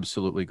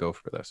absolutely go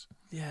for this.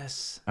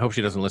 Yes. I hope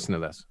she doesn't listen to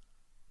this.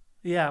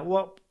 Yeah.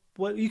 Well,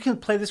 you can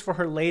play this for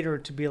her later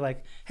to be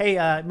like, hey,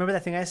 remember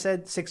that thing I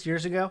said 6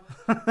 years ago?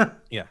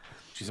 Yeah.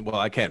 She said, well,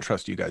 I can't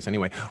trust you guys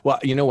anyway. Well,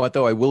 you know what,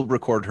 though? I will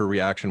record her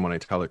reaction when I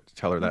tell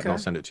her that, and I'll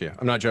send it to you.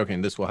 I'm not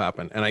joking. This will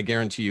happen. And I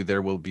guarantee you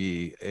there will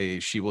be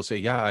she will say,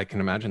 yeah, I can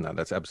imagine that.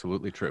 That's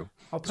absolutely true.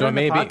 I'll put it on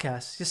the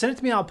podcast. You send it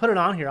to me, I'll put it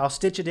on here. I'll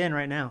stitch it in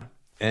right now.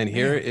 And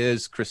here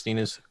is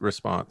Christina's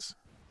response.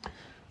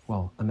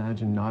 Well,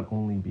 imagine not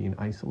only being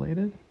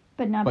isolated,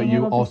 but not but being you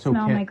able to also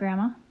smell can't- my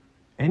grandma.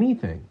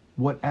 anything,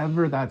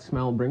 whatever that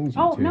smell brings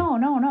you Oh, to.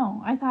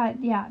 no. I thought,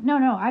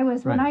 no. I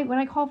was, Right. when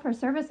I called for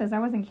services, I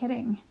wasn't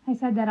kidding. I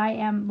said that I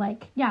am I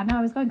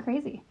was going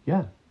crazy.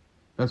 Yeah.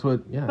 That's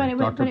what,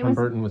 Dr.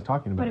 Pemberton was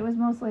talking about. But it was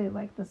mostly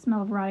like the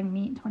smell of rotting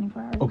meat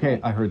 24 hours a Okay,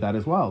 day. I heard that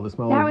as well. The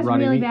smell That of was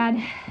rotting really meat. bad.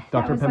 That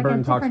Dr. was Pemberton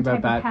like a talks different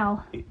about type that.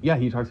 of hell. Yeah,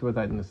 he talks about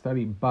that in the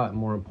study, but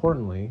more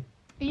importantly,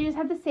 You just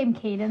have the same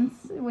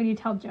cadence when you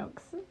tell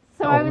jokes.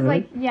 So Oh, I was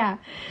really? like, yeah.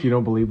 you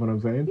don't believe what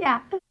I'm saying? Yeah.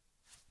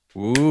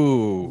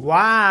 Ooh.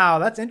 Wow,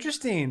 that's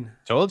interesting.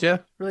 Told you.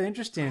 Really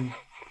interesting.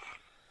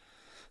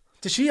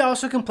 Does she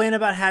also complain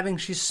about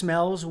she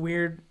smells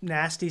weird,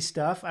 nasty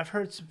stuff?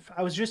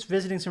 I was just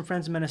visiting some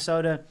friends in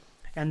Minnesota,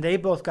 and they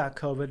both got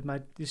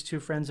COVID, these two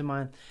friends of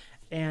mine.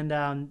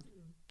 And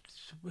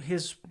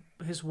his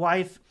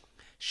wife,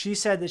 she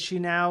said that she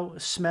now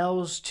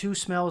smells two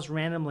smells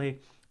randomly.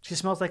 She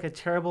smells like a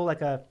terrible,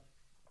 like a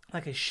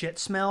shit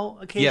smell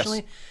occasionally.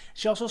 Yes.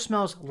 She also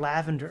smells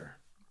lavender.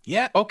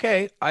 Yeah,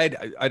 okay. I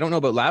don't know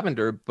about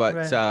lavender, but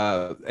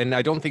Right. And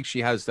I don't think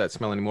she has that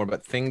smell anymore,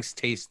 but things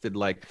tasted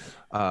like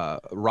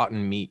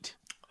rotten meat.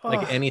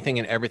 Like anything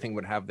and everything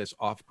would have this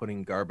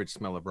off-putting garbage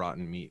smell of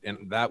rotten meat,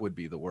 and that would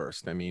be the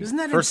worst. I mean, Isn't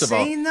that first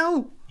insane, of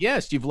all, though?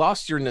 yes, you've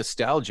lost your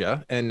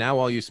nostalgia, and now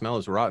all you smell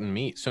is rotten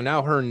meat. So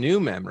now her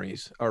new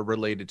memories are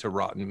related to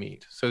rotten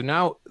meat. So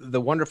now the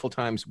wonderful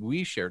times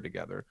we share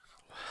together,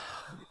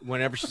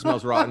 whenever she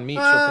smells rotten meat,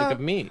 she'll think of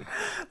me.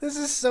 This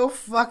is so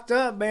fucked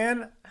up,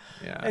 man.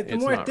 Yeah, The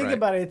more I think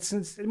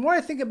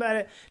about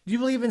it, do you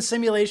believe in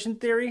simulation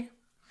theory?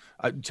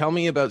 Tell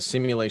me about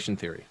simulation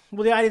theory.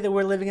 Well, the idea that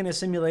we're living in a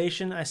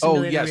simulation, a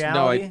simulated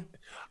reality. No,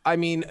 I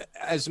mean,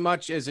 as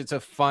much as it's a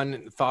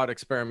fun thought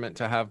experiment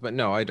to have, but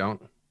no, I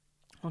don't.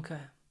 Okay.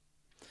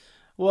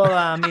 Well,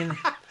 I mean,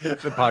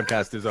 The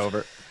podcast is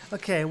over.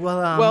 okay.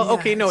 Well,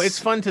 Okay, no, it's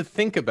fun to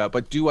think about,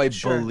 but do I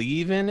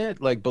believe in it?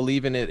 Like,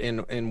 believe in it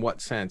in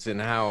what sense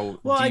and how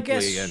Well, deeply? I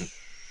guess.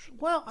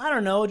 Well, I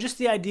don't know. Just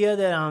the idea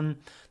that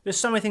there's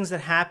so many things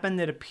that happen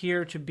that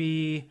appear to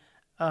be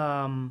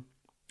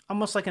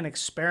almost like an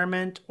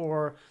experiment,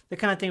 or the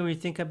kind of thing where you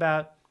think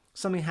about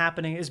something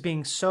happening as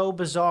being so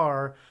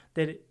bizarre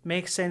that it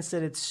makes sense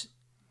that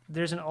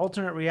there's an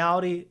alternate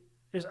reality.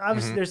 There's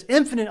obviously there's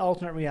infinite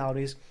alternate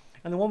realities,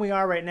 and the one we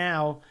are right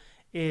now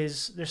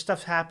is there's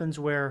stuff happens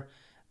where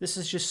this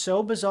is just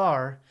so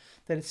bizarre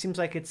that it seems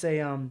like it's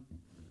a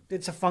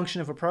function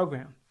of a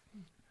program.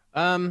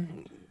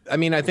 I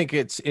mean, I think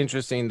it's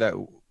interesting that,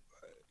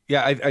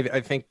 yeah, I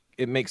think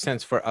it makes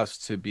sense for us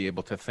to be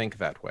able to think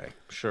that way.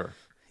 Sure.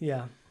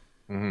 Yeah.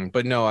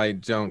 But no, I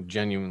don't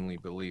genuinely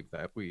believe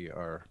that we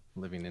are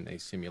living in a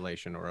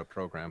simulation or a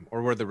program,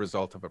 or we're the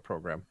result of a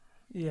program.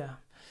 Yeah.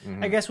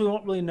 I guess we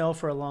won't really know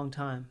for a long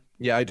time.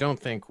 Yeah, I don't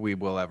think we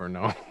will ever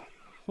know.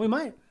 We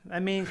might. I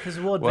mean, because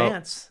we'll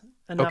advance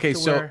enough okay, to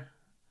so where...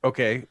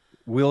 okay,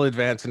 we'll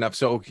advance enough.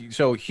 So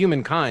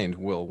humankind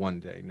will one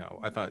day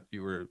know. I thought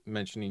you were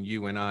mentioning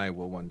you and I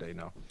will one day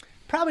know.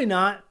 Probably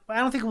not. I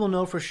don't think we'll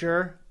know for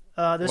sure.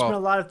 There's been a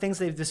lot of things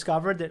they've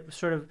discovered that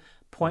sort of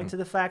point to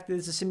the fact that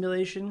it's a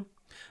simulation.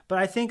 But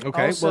I think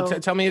Okay, also... well,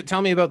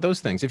 tell me about those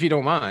things, if you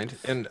don't mind.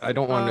 And I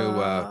don't want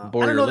to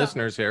bore your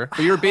listeners here.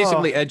 But you're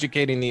basically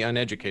educating the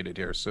uneducated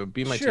here, so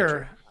be my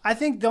teacher. I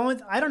think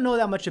I don't know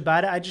that much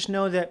about it. I just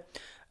know that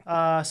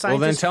scientists Well,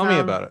 then tell me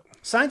about it.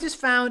 Scientists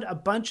found a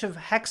bunch of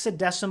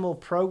hexadecimal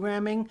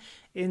programming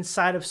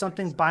inside of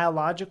something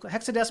biological.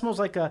 Hexadecimal is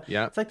like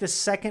it's like the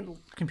second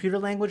computer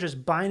language. As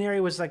binary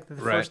was like the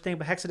first thing,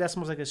 but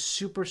hexadecimal is like a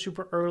super,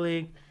 super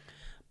early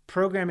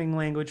programming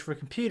language for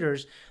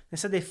computers. They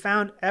said they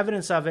found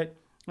evidence of it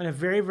on a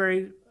very,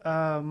 very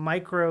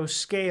micro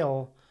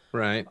scale,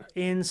 right,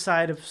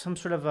 inside of some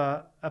sort of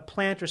a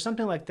plant or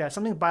something like that,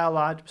 something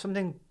biological,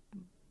 something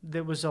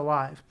that was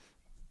alive,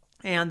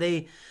 and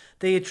they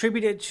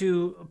attribute it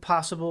to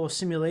possible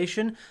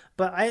simulation.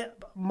 But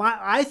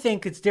I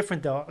think it's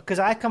different though, because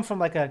I come from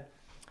like a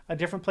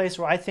different place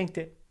where I think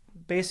that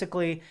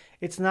basically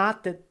it's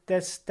not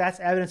that's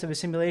evidence of a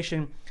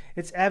simulation.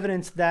 It's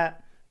evidence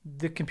that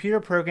the computer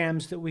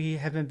programs that we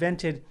have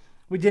invented,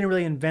 we didn't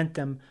really invent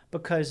them,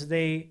 because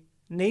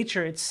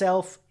nature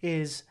itself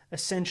is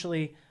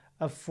essentially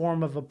a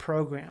form of a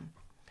program.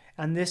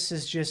 And this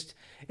is just,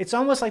 it's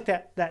almost like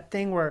that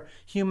thing where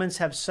humans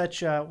have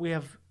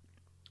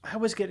I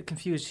always get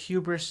confused,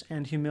 hubris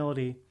and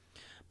humility.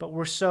 But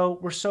we're so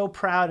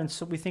proud, and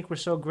so we think we're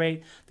so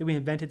great that we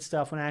invented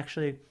stuff, when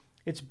actually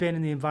it's been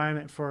in the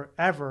environment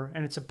forever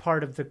and it's a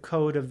part of the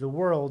code of the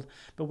world,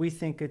 but we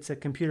think it's a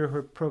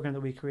computer program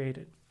that we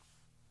created.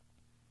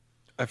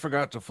 I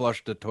forgot to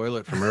flush the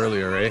toilet from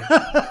earlier, eh?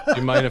 Do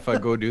you mind if I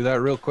go do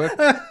that real quick?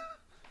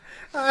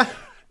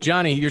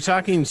 Johnny, you're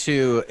talking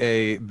to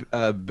a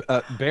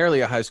barely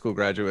a high school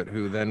graduate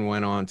who then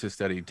went on to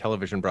study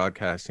television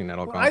broadcasting at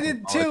Algonquin. I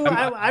did too.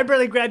 I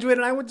barely graduated,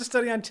 and I went to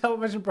study on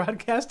television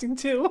broadcasting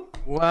too.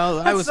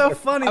 Well, That's so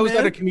funny, I was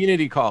man. at a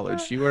community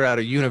college. You were at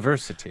a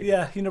university.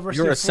 Yeah, University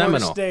You're of a Florida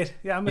Seminole. State.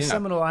 Yeah, I'm a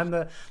Seminole. I'm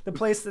the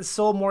place that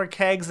sold more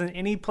kegs than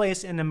any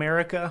place in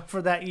America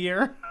for that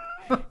year.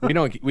 We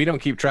don't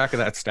keep track of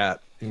that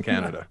stat in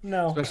Canada.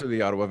 No. Especially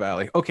the Ottawa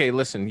Valley. Okay,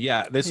 listen.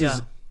 Yeah, this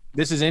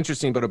is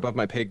interesting, but above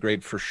my pay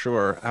grade for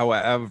sure.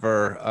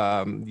 However,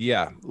 a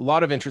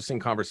lot of interesting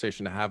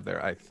conversation to have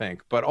there, I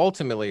think. But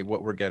ultimately,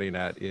 what we're getting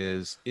at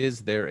is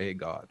there a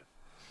God?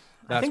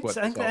 I think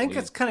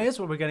it's kind of is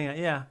what we're getting at.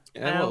 Yeah.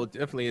 And well, it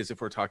definitely is,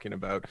 if we're talking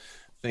about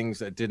things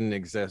that didn't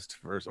exist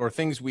first, or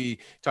things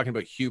talking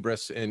about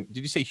hubris. And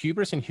did you say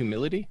hubris and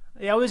humility?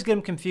 I always get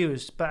them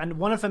confused, but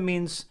one of them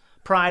means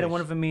pride, and one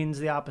of them means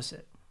the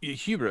opposite.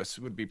 Hubris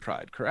would be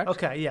pride, correct?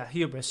 Okay, yeah,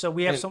 hubris. So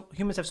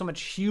humans have so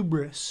much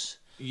hubris.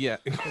 Yeah.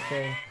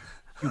 Okay.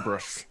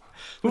 Hubris.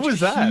 Who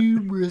was that?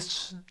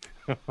 Hubris.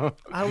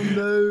 I don't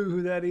know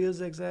who that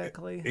is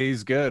exactly.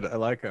 He's good. I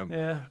like him.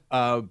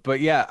 Yeah. But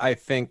yeah, I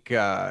think,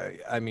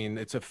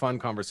 it's a fun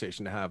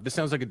conversation to have. This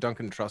sounds like a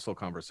Duncan Trussell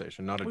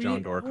conversation, not a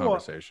John Doerr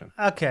conversation.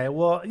 Okay.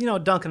 Well,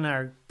 Duncan and I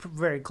are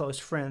very close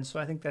friends, so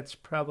I think that's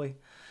probably...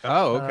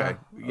 Oh, okay.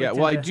 Yeah.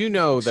 Well, I do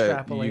know that you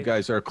extrapolate.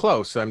 guys are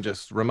close. I'm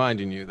just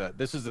reminding you that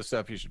this is the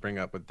stuff you should bring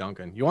up with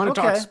Duncan. You want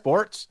to talk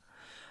sports?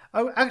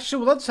 Oh,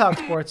 actually, we'd love to talk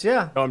sports,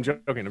 yeah. No, I'm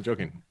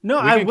joking. No,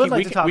 I would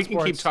like to talk We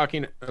sports. can keep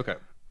talking. Okay.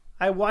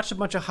 I watched a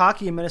bunch of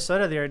hockey in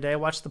Minnesota the other day. I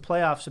watched the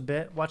playoffs a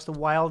bit. Watched the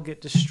Wild get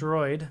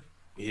destroyed.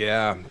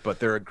 Yeah, but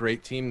they're a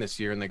great team this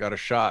year, and they got a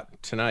shot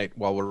tonight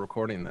while we're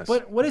recording this.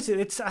 What is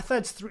it? I thought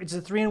it's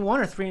a 3-1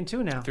 or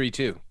 3-2 now.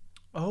 3-2.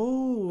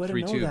 Oh, I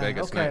didn't know 3-2 that.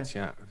 Vegas Okay. Knights.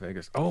 Yeah,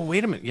 Vegas. Oh,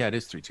 wait a minute. Yeah, it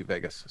is 3-2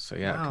 Vegas. So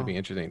yeah, Wow. it could be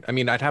interesting. I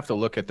mean, I'd have to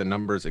look at the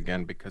numbers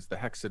again, because the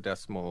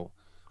hexadecimal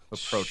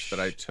approach that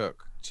I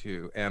took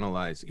to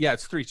analyze. Yeah,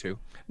 it's 3-2.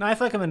 Now I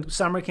feel like I'm in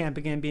summer camp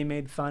again, being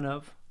made fun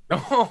of.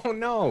 Oh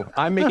no,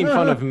 I'm making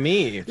fun of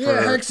me. For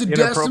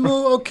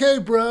hexadecimal. Okay,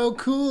 bro,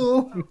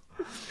 cool.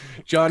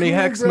 Johnny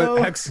Cool, bro.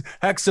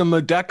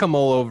 hexamadecimal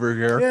over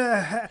here.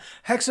 Yeah,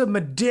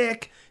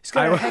 hexamadick. He's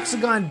got a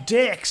hexagon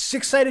dick,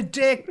 six-sided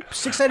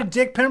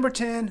dick,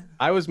 Pemberton.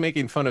 I was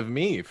making fun of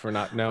me for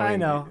not knowing. I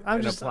know. I'm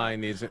and just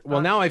applying these.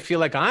 Well, now I feel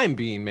like I'm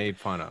being made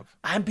fun of.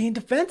 I'm being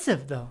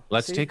defensive though.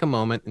 Let's See? take a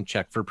moment and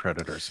check for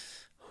predators.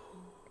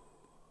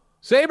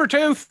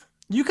 Sabertooth.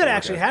 You could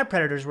actually have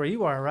predators where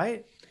you are,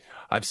 right?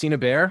 I've seen a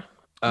bear.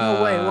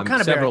 No way. What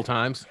kind of bear? Several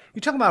times. You're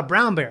talking about a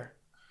brown bear.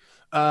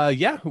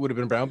 Yeah, it would have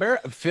been a brown bear.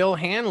 Phil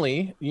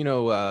Hanley,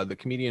 the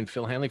comedian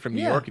Phil Hanley from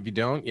New Yeah. York. If you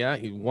don't, yeah,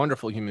 he's a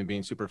wonderful human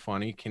being, super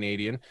funny,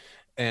 Canadian,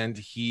 and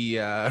he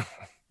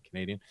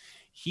Canadian.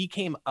 He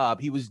came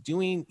up. He was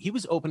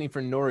opening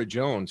for Norah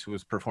Jones, who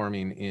was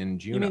performing in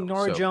Juno. You mean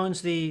Norah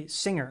Jones, the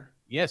singer?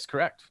 Yes,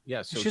 correct.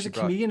 Yeah, so She's she a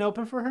brought- comedian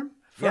open for her?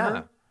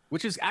 Yeah,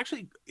 which is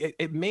actually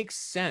it makes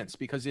sense,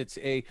 because it's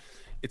a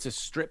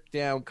stripped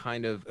down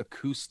kind of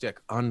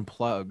acoustic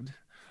unplugged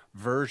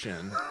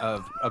version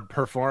of a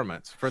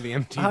performance for the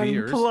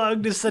MTVers.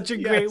 Unplugged is such a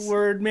great Yes.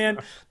 word, man.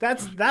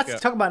 That's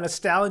talk about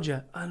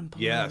nostalgia.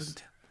 Unplugged. Yes,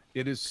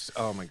 it is.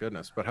 Oh my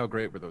goodness! But how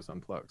great were those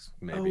unplugs?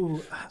 Maybe.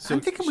 Oh, So-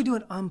 I'm thinking we do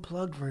an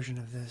unplugged version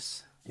of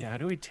this. Yeah. How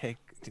do we take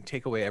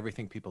away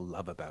everything people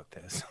love about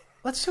this?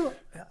 Let's do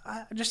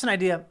just an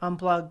idea.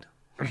 Unplugged.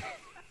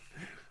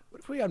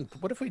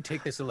 What if we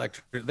take this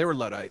electric? They were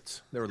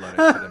Luddites. They were Luddites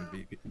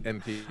at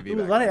MTV.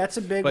 Ooh, Luddite, that's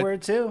a big But-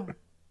 word too.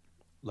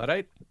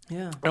 Luddite?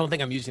 Yeah. I don't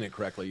think I'm using it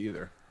correctly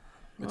either.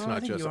 It's Oh, I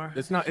not think just you are.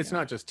 it's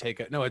not just take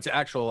it. No, it's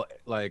actual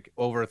like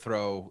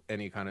overthrow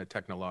any kind of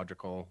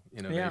technological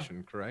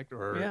innovation, correct?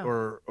 Yeah.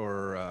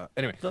 Or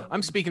anyway, The-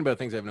 I'm speaking about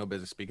things I have no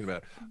business speaking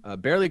about.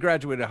 Barely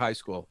graduated high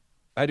school.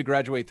 I had to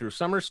graduate through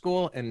summer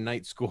school and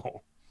night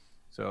school.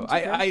 So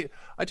I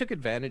took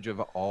advantage of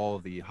all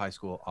the high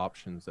school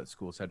options that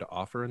schools had to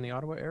offer in the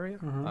Ottawa area.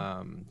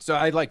 So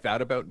I like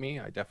that about me.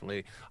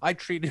 I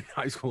treated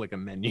high school like a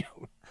menu.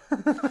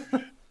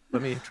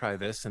 Let me try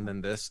this and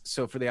then this.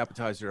 So for the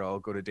appetizer, I'll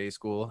go to day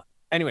school.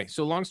 Anyway,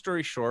 so long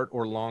story short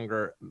or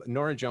longer,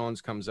 Nora Jones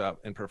comes up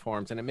and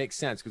performs, and it makes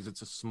sense because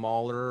it's a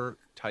smaller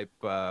type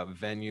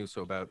venue,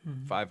 so about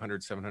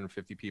 500,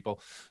 750 people.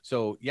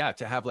 So yeah,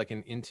 to have like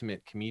an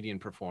intimate comedian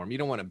perform, you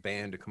don't want a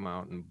band to come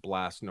out and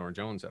blast Nora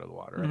Jones out of the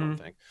water, I don't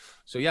think.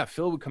 So yeah,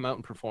 Phil would come out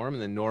and perform,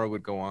 and then Nora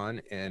would go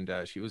on, and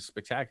she was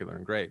spectacular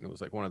and great. And it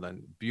was like one of the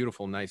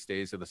beautiful, nice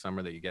days of the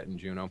summer that you get in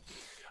Juneau.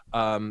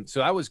 So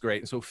that was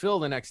great. And so Phil,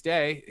 the next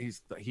day,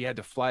 he had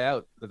to fly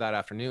out that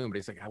afternoon, but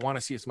he's like, I want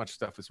to see as much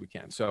stuff as we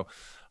can. So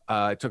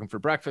I took him for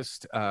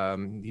breakfast.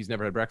 He's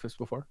never had breakfast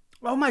before.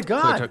 Oh my So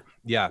God. it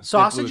blew his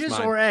Sausages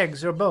mind. or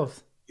eggs or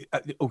both?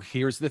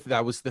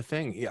 That was the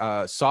thing.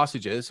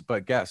 Sausages,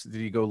 but guess,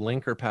 did he go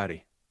Link or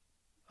Patty?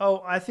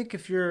 Oh, I think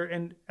if you're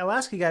in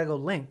Alaska, you got to go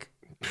Link.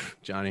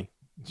 Johnny,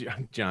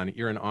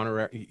 you're an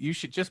honorary. You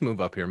should just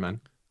move up here,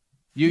 man.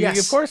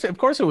 Yes. Of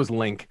course it was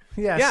Link.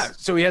 Yes. Yeah.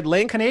 So he had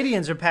Link.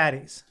 Canadians are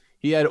patties.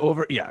 He had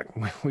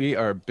we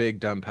are big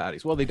dumb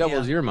patties. Well, they double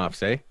as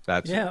earmuffs, eh?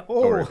 That's Yeah. Don't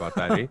worry Oh. about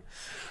that, eh?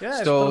 Yeah,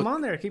 just So- put them on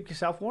there. Keep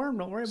yourself warm.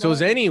 Don't worry about So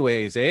it.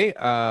 anyways,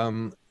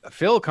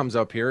 Phil comes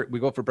up here. We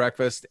go for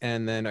breakfast,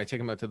 and then I take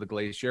him out to the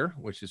glacier,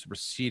 which is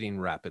receding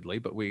rapidly.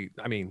 But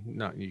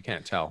no, you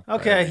can't tell.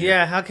 Okay,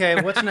 yeah,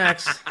 okay. What's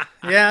next?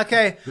 Yeah,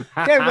 okay.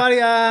 Okay, everybody.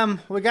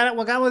 We got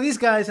one of these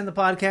guys in the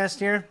podcast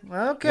here.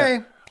 Okay.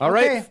 Yeah. All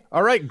right, okay.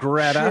 all right,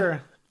 Greta.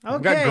 Sure. We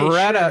Okay. got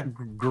Greta.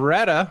 Sure.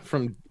 Greta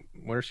from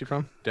where is she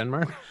from?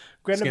 Denmark.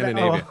 Greta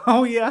Scandinavia.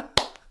 Oh, yeah.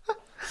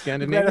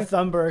 Scandinavia. Greta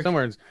Thunberg.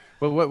 Somewhere.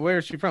 Where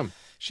is she from?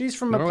 She's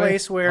from a Norway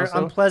place where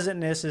also?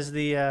 unpleasantness is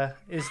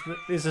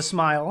is a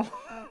smile.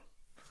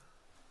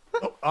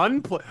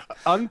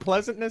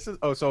 Unpleasantness is.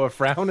 Oh, so a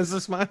frown is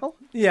a smile.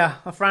 Yeah,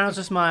 a frown is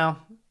a smile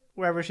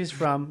wherever she's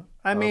from.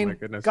 I mean, my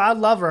goodness. God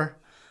love her,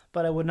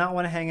 but I would not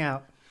want to hang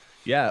out.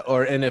 Yeah,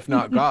 and if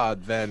not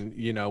God, then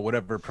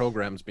whatever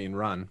program's being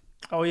run.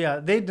 Oh yeah,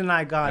 they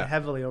deny God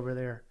heavily over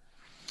there.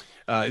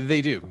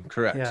 They do,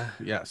 correct. Yeah.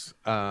 Yes.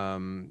 A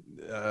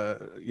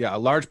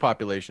large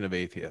population of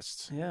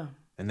atheists, Yeah,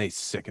 and they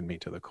sicken me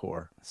to the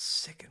core.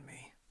 sicken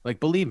me. Like,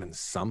 believe in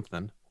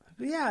something.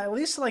 Yeah, at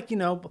least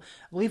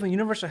believe in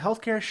universal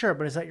healthcare, sure,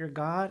 but is that your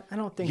God? I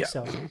don't think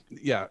so.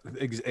 Yeah,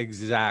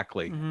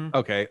 exactly. Mm-hmm.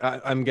 Okay,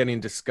 I'm getting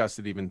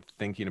disgusted even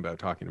thinking about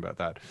talking about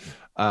that.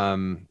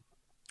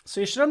 So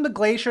you showed them the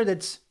glacier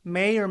that's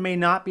may or may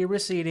not be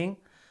receding.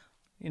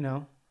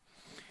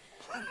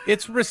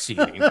 It's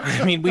receding.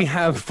 I mean, we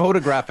have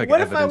photographic What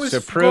if I evidence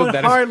was to prove going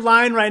that. hard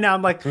line right now?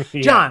 I'm like,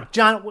 John,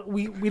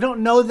 we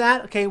don't know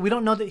that. Okay, we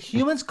don't know that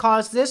humans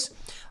caused this.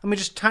 Let me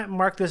just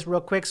mark this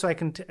real quick so I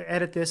can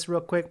edit this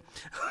real quick.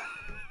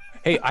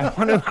 Hey, I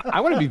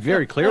want to be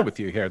very clear with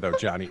you here, though,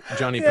 Johnny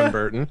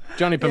Pemberton.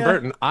 Johnny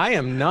Pemberton, I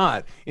am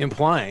not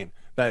implying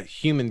that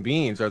human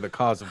beings are the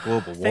cause of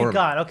global warming. Thank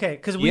God. Okay,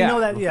 because we Yeah. know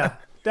that. Yeah,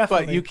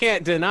 definitely. But you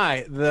can't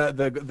deny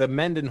the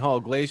Mendenhall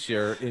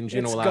Glacier in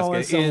Juneau, It's going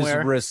Alaska somewhere.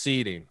 is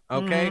receding.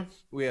 Okay,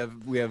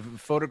 Mm-hmm. we have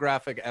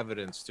photographic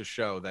evidence to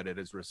show that it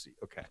is receding.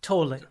 Okay,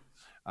 Totally.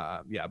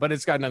 but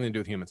it's got nothing to do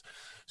with humans.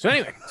 So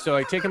anyway,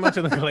 I take him out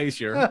to the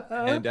glacier,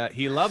 and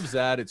he loves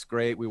that. It's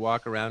great. We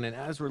walk around, and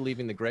as we're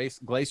leaving the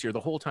glacier, the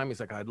whole time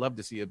he's like, "I'd love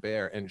to see a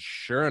bear." And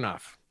sure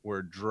enough,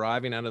 we're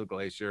driving out of the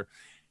glacier.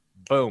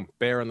 Boom,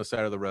 bear on the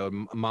side of the road,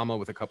 mama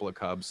with a couple of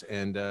cubs,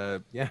 and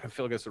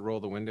Phil gets to roll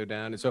the window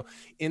down. And so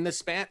in the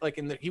span,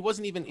 he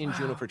wasn't even in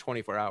Juneau for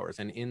 24 hours,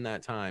 and in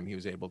that time he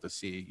was able to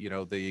see,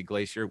 the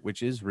glacier,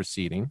 which is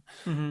receding,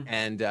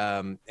 and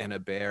a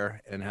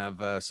bear, and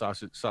have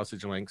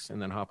sausage links,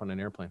 and then hop on an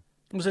airplane.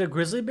 Was it a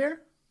grizzly bear?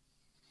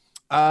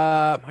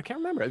 I can't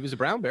remember. It was a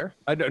brown bear.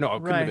 I don't know. It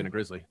couldn't Right. have been a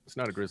grizzly. It's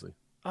not a grizzly.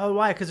 Oh,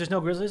 why? Because there's no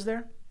grizzlies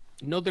there?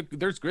 No,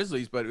 there's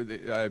grizzlies, but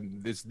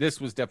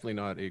this was definitely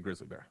not a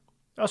grizzly bear.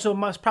 Oh, so it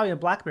must probably a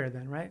black bear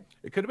then, right?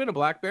 It could have been a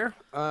black bear.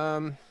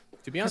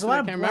 To be Because honest, a I lot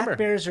of can't black remember.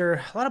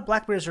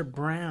 bears are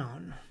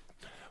brown.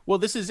 Well,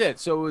 this is it.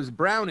 So it was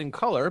brown in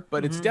color,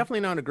 but it's definitely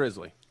not a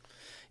grizzly.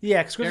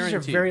 Yeah, because grizzlies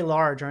Guaranteed. are very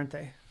large, aren't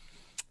they?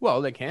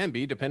 Well, they can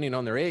be depending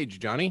on their age,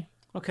 Johnny.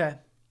 Okay.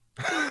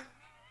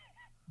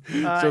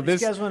 So If you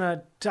guys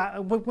want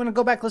to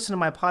go back listen to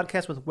my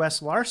podcast with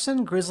Wes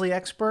Larson, Grizzly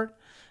expert.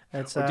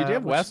 It's, Did you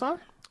have Wes on?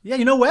 Yeah,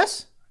 you know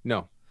Wes?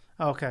 No.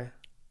 Oh, okay.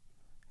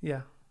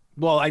 Yeah.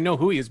 Well, I know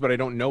who he is, but I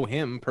don't know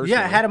him personally.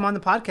 Yeah, I had him on the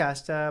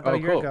podcast about a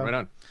year ago. Right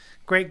on.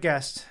 Great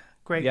guest.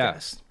 Great Yeah.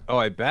 guest. Oh,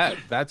 I bet.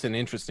 That's an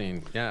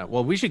interesting. Yeah.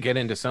 Well, we should get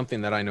into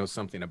something that I know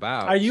something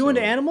about. Are you so-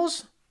 into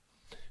animals?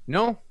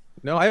 No.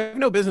 I have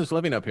no business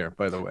living up here,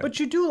 by the way. But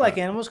you do like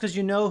animals because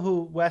you know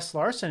who Wes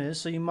Larson is,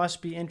 so you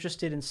must be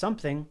interested in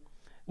something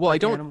Well,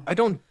 animal. I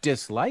don't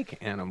dislike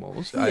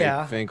animals. Yeah.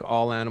 I think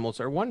all animals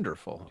are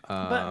wonderful.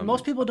 But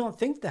most people don't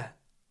think that.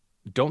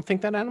 Don't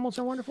think that animals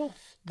are wonderful?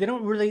 They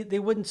don't really. They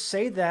wouldn't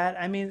say that.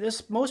 I mean,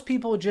 most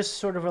people just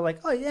sort of are like,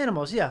 oh,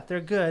 animals, yeah, they're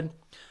good.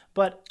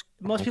 But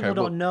most people well-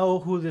 don't know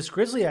who this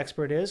grizzly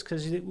expert is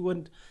because you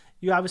wouldn't.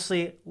 You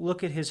obviously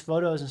look at his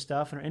photos and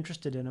stuff and are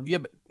interested in him. Yeah,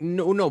 but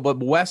no. But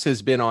Wes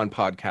has been on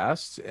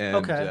podcasts, and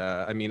Okay.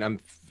 I mean,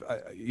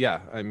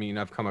 I mean,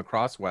 I've come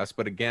across Wes,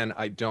 but again,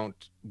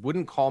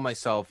 wouldn't call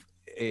myself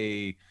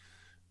I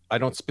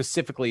don't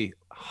specifically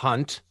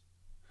hunt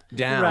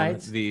down Right.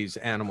 these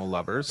animal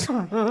lovers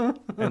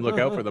and look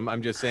out for them.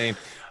 I'm just saying,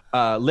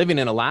 living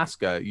in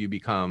Alaska, you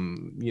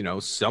become,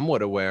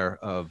 somewhat aware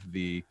of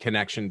the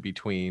connection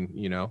between,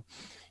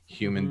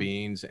 human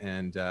beings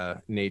and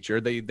nature.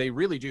 They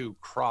really do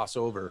cross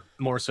over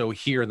more so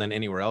here than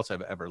anywhere else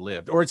I've ever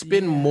lived, or it's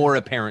been more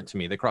apparent to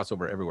me. They cross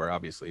over everywhere,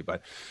 obviously,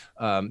 but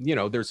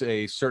there's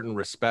a certain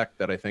respect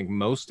that I think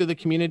most of the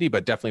community,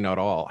 but definitely not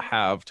all,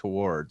 have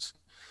towards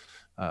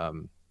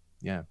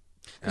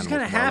It's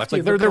gonna animals. have That's to,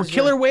 like there were because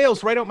killer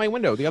whales right out my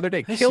window the other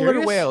day. you Killer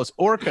serious? whales,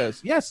 orcas.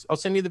 Yes, I'll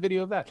send you the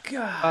video of that.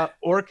 God.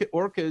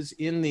 Orcas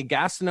in the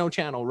Gastineau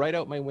Channel right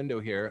out my window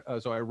here.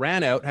 So I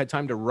ran out, had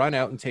time to run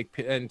out and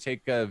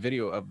take a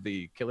video of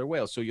the killer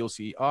whales. So you'll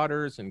see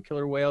otters and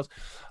killer whales.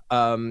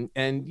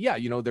 And yeah,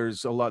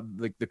 there's a lot.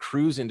 Like the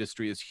cruise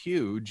industry is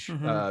huge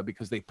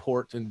because they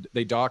port and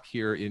they dock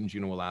here in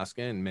Juneau,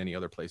 Alaska, and many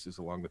other places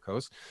along the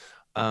coast.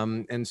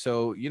 And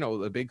so,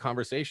 the big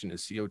conversation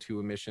is CO2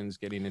 emissions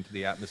getting into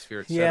the atmosphere,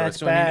 et cetera. Yeah, it's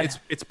so bad. I mean,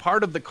 it's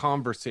part of the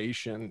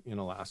conversation in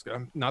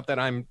Alaska. Not that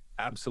I'm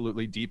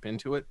absolutely deep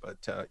into it,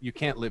 but you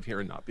can't live here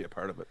and not be a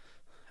part of it.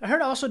 I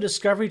heard also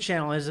Discovery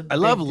Channel is a I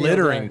love big deal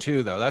littering there.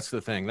 too, though. That's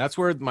the thing. That's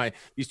where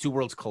these two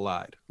worlds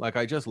collide. Like,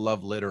 I just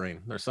love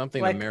littering. There's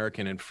something Like-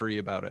 American and free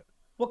about it.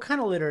 What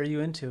kind of litter are you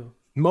into?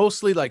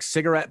 Mostly like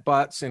cigarette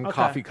butts and Okay.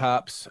 coffee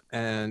cups,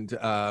 and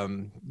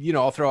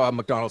I'll throw a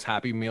McDonald's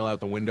Happy Meal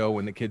out the window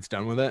when the kid's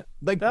done with it.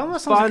 Like That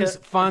almost sounds like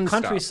a fun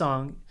country stuff.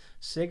 song.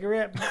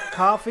 Cigarette,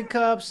 coffee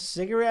cups,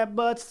 cigarette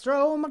butts,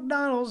 throw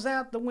McDonald's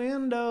out the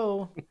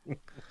window.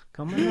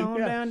 Coming on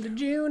down to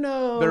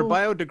Juneau. They're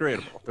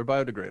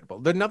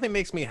biodegradable. Nothing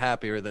makes me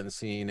happier than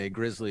seeing a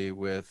grizzly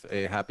with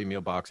a Happy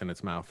Meal box in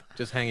its mouth,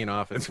 just hanging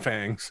off its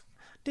fangs.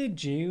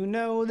 Did you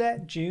know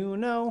that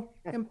Juneau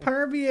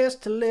impervious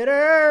to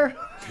litter?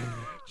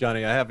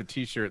 Johnny, I have a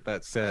T-shirt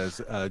that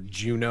says,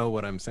 "Do you know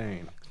what I'm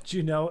saying?"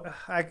 Juneau,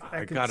 I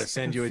could gotta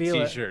send you a feel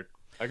it. T-shirt.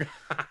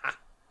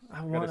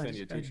 I want send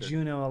you a a t-shirt.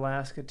 Juneau,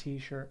 Alaska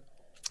T-shirt.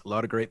 A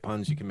lot of great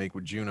puns you can make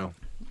with Juno.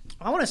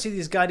 I want to see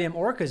these goddamn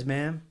orcas,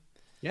 man.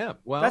 Yeah,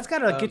 well, That's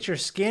gotta get your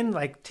skin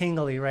like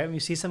tingly, right? When you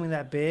see something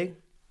that big.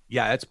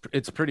 yeah,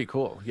 it's pretty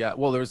cool. Yeah,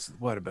 well, there's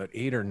about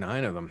 8 or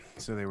 9 of them,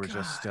 so they were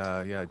just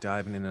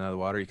diving in and out of the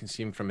water. You can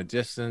see them from a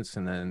distance,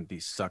 and then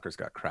these suckers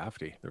got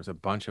crafty. There was a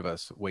bunch of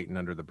us waiting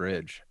under the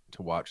bridge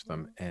to watch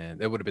them,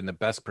 and it would have been the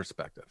best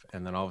perspective.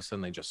 And then all of a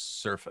sudden, they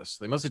just surfaced.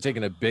 They must have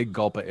taken a big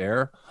gulp of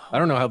air. I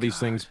don't know how these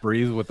things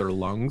breathe with their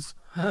lungs,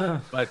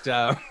 but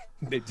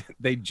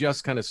they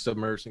just kind of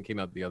submerged and came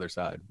out the other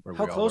side. Where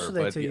How we all close were. are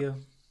they But, to yeah. you?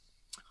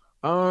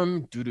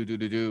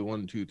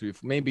 1, 2, 3,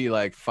 4, maybe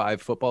like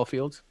 5 football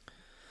fields.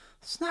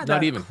 It's not Not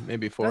that, even,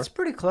 maybe 4. That's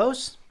pretty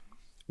close.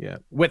 Yeah,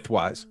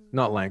 width-wise,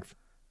 not length.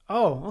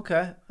 Oh,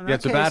 okay. In Yeah, that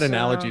it's a bad case,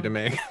 analogy to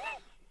make.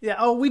 Yeah.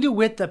 Oh, we do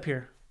width up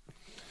here.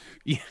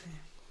 Yeah,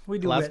 We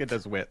do Alaska width.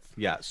 does width.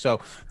 Yeah, so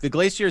the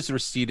glaciers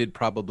receded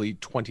probably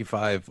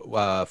 25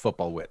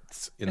 football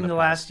widths in the past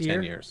last year?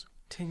 10 years.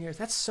 10 years.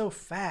 That's so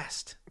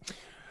fast.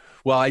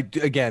 Well,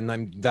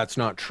 that's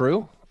not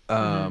true.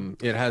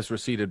 It has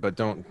receded, but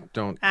don't quote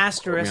me on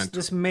Asterisk.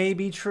 This may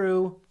be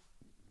true.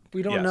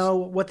 We don't Yes. know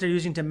what they're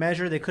using to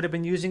measure. They could have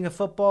been using a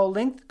football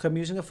length, could have been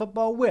using a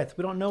football width.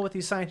 We don't know what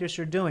these scientists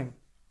are doing.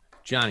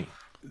 Johnny.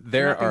 They're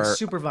There not being are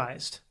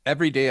supervised.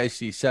 every day I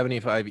see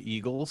 75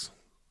 eagles.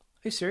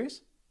 Are you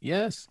serious?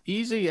 Yes,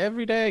 easy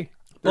every day.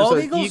 Bald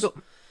an eagles? eagle-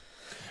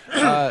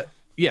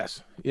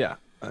 yes, yeah.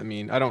 I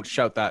mean, I don't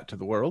shout that to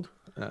the world.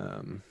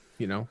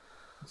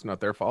 It's not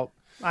their fault.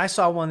 I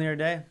saw one the other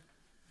day.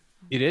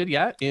 You did,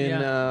 yeah.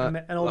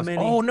 An old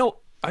mini. Oh no,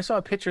 I saw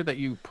a picture that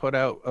you put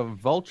out of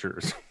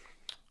vultures.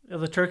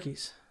 Of the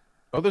turkeys.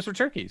 Oh, those were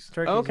turkeys.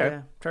 Turkeys, Oh, okay.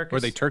 yeah. Turkeys.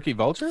 Were they turkey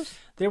vultures?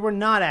 They were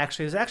not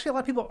actually. There's actually a lot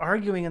of people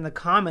arguing in the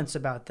comments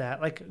about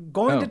that. Like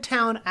going Oh. to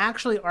town,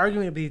 actually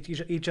arguing with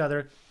each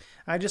other.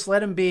 I just let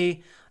them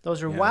be.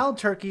 Those are wild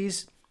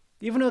turkeys.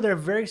 Even though they're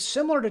very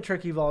similar to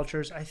turkey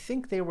vultures, I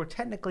think they were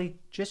technically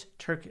just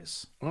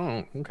turkeys.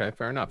 Oh, okay,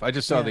 fair enough. I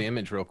just saw the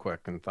image real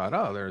quick and thought,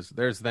 oh,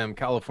 there's them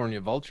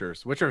California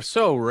vultures, which are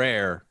so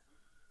rare.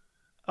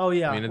 Oh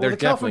yeah. I mean, well, they're the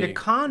California definitely-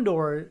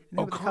 condor.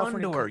 Oh, the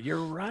California condor, you're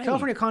right.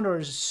 California condor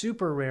is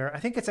super rare. I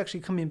think it's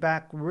actually coming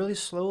back really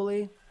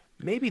slowly.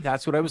 Maybe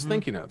that's what I was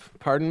thinking of.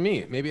 Pardon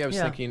me. Maybe I was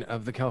Yeah. thinking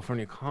of the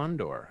California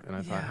condor, and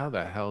I thought, how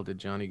the hell did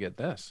Johnny get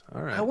this?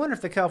 All right. I wonder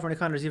if the California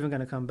condor is even going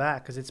to come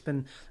back because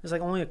there's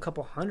like only a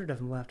couple hundred of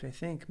them left. I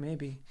think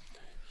maybe.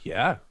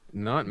 Yeah,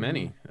 not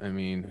many. I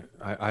mean,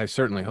 I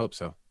certainly hope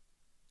so.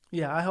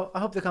 Yeah, I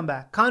hope they come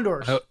back.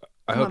 Condors. I, ho-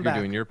 I Come hope on you're back.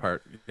 doing your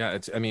part. Yeah,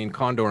 I mean,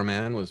 Condor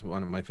Man was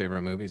one of my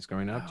favorite movies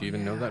growing up. Oh Do you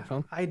even know yeah, that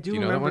film? I Do do you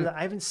know that remember one? that.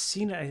 I haven't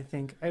seen it. I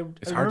think I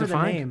It's hard remember to the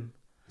find. name.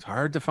 It's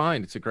hard to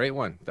find. It's a great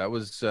one. That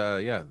was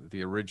yeah,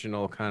 the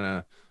original kind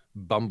of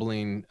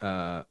bumbling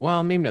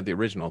well, maybe not the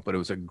original, but it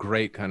was a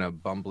great kind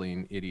of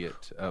bumbling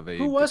idiot of a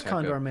Who was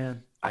detective. Condor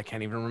Man? I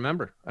can't even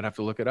remember. I'd have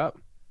to look it up.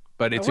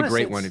 But I it's a want to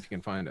say great one it's if you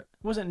can find it.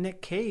 it wasn't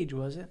Nick Cage,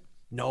 was it?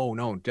 No,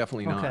 no,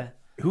 definitely not. Okay.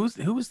 Who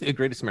was the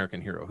greatest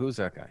American hero? Who's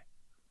that guy?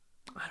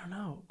 I don't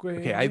know. Great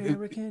Okay,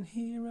 American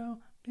hero.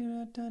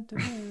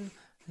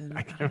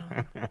 I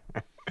can't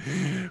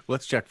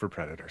Let's check for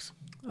predators.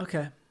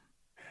 Okay.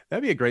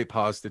 That'd be a great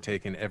pause to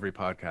take in every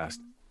podcast.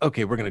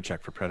 Okay, we're gonna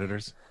check for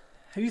predators.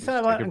 Have you thought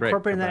take about a break,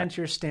 incorporating come that back.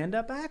 into your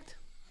stand-up act?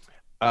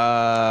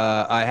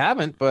 I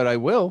haven't, but I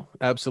will.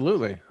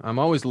 Absolutely. I'm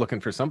always looking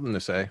for something to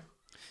say.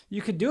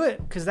 You could do it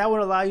because that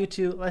would allow you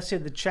to. Let's say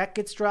the check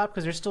gets dropped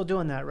because they're still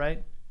doing that,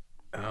 right?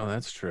 Oh,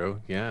 that's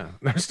true. Yeah.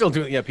 They're still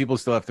doing yeah, people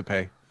still have to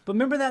pay. But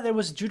remember that there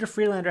was Judah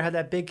Freelander had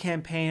that big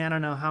campaign. I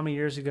don't know how many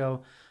years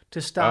ago to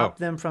stop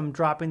them from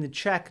dropping the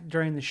check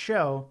during the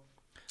show.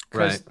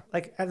 Right.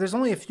 Like, there's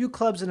only a few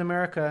clubs in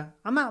America.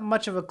 I'm not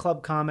much of a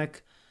club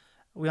comic.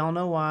 We all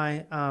know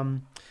why.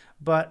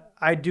 But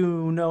I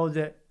do know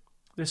that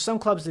there's some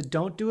clubs that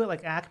don't do it.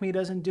 Like Acme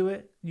doesn't do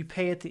it. You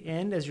pay at the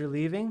end as you're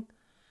leaving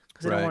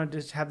because they don't Right. want to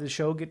just have the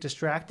show get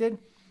distracted.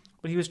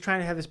 But he was trying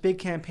to have this big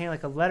campaign,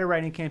 like a letter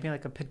writing campaign,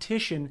 like a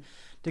petition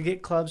to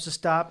get clubs to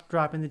stop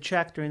dropping the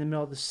check during the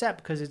middle of the set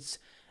because it's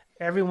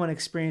everyone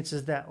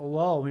experiences that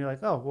lull when you're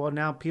like, oh, well,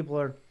 now people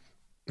are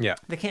Yeah.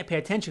 they can't pay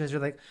attention because they're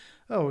like,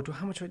 oh,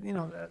 how much,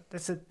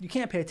 you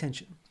can't pay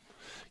attention.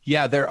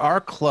 Yeah, there are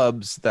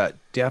clubs that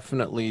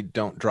definitely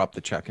don't drop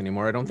the check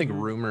anymore. I don't think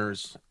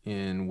Rumors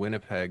in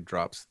Winnipeg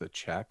drops the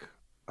check.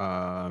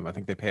 I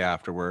think they pay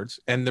afterwards,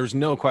 and there's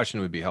no question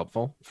it would be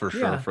helpful for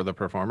sure Yeah. for the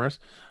performers.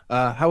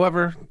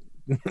 However,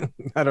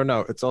 I don't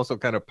know. It's also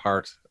kind of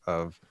part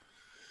of,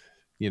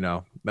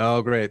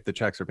 oh great, the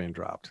checks are being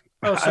dropped.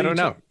 Oh, so I don't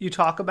know. You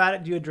talk about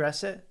it? Do you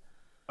address it?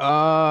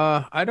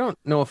 I don't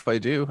know if I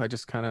do. I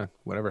just kind of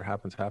whatever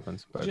happens.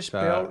 But You just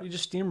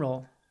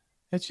steamroll.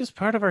 it's just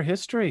part of our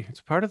history.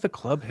 It's part of the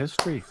club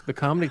history, the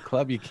comedy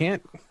club. You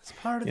can't. It's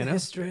part of You the know,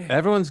 history.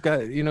 Everyone's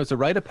got, it's a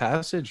rite of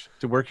passage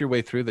to work your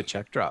way through the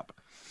check drop.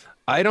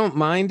 I don't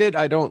mind it.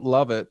 I don't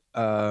love it.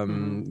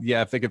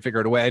 Yeah, if they could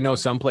figure it away. I know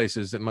some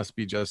places it must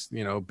be just,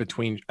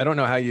 between, I don't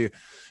know how you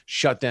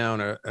shut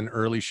down an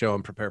early show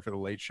and prepare for the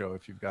late show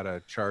if you've got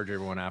to charge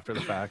everyone after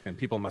the fact, and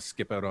people must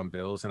skip out on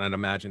bills. And I'd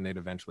imagine they'd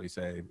eventually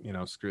say,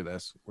 screw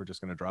this. We're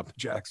just going to drop the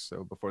checks.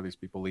 So before these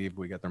people leave,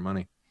 we get their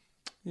money.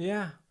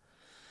 Yeah.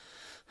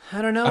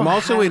 I don't know. I'm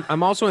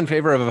also in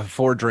favor of a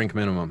 4-drink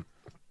minimum.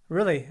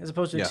 Really, as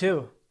opposed to Yeah.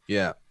 2.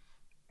 Yeah.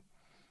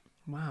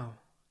 Wow.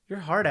 You're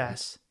hard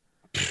ass.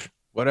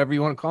 Whatever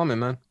you want to call me,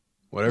 man.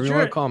 Whatever you Sure.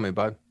 want to call me,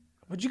 bud.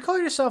 Would you call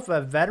yourself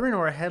a veteran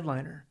or a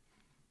headliner?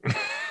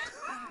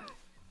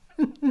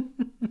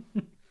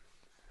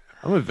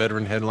 I'm a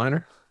veteran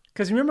headliner.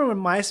 Because remember when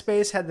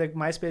MySpace had the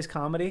MySpace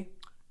comedy?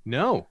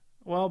 No.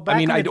 Well, back I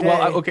mean, in the day,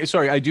 okay,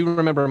 sorry. I do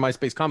remember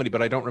MySpace comedy,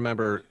 but I don't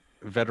remember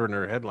veteran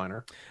or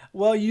headliner.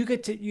 well, you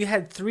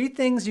had 3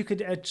 things you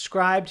could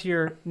ascribe to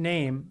your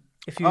name.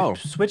 If you Oh.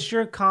 switched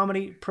your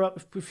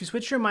if you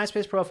switched your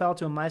MySpace profile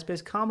to a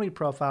MySpace comedy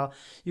profile,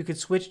 you could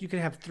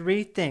have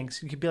 3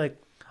 things. You could be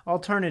like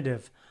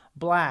alternative,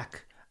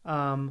 black,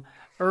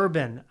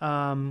 urban,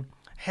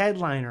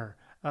 headliner.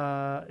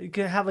 You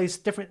could have these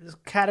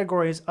different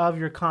categories of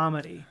your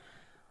comedy.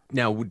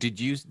 Now, did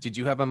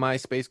you have a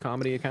MySpace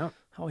comedy account?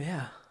 Oh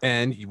yeah.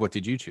 And what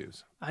did you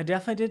choose? I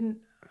definitely didn't.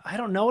 I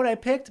don't know what I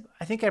picked.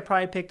 I think I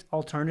probably picked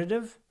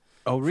alternative.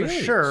 Oh,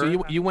 really? sure.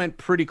 So you went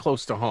pretty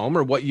close to home,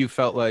 or what you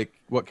felt like,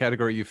 what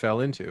category you fell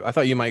into? I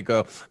thought you might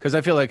go, because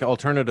I feel like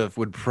alternative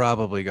would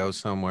probably go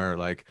somewhere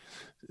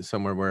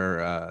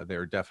where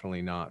they're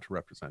definitely not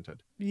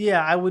represented.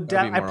 Yeah, I would.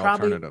 That'd be more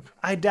alternative.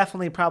 I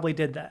definitely probably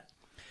did that.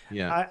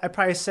 Yeah. I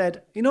probably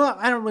said, you know what?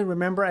 I don't really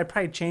remember. I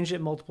probably changed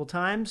it multiple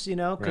times, because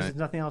Right. there's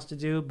nothing else to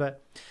do.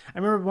 But I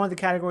remember one of the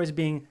categories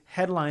being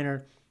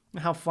headliner, and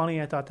how funny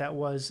I thought that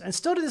was. And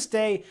still to this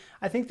day,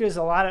 I think there's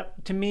a lot of,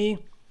 to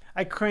me,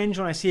 I cringe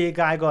when I see a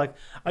guy go like,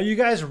 "Are you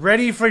guys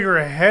ready for your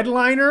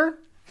headliner?"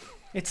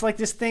 It's like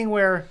this thing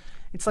where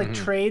it's like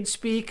trade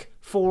speak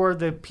for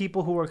the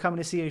people who are coming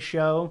to see a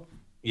show.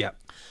 Yeah.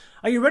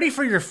 Are you ready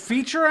for your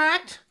feature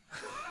act?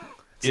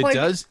 It like-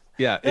 does.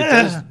 Yeah.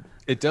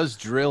 It does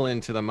drill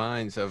into the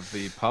minds of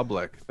the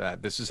public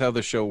that this is how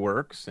the show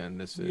works. And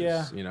this is,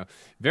 Yeah.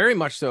 very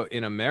much so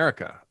in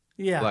America.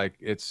 Yeah. Like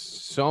it's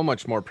so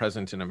much more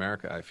present in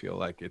America. I feel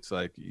like it's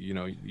like, you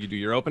do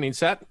your opening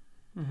set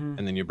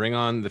and then you bring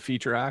on the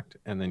feature act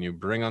and then you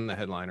bring on the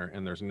headliner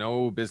and there's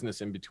no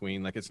business in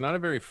between. Like it's not a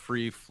very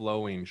free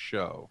flowing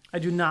show. I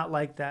do not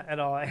like that at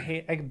all.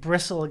 I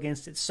bristle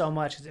against it so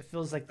much because it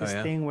feels like this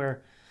yeah? thing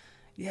where,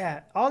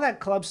 all that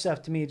club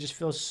stuff to me just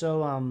feels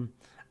so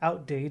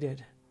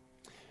outdated.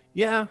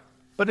 Yeah,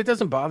 but it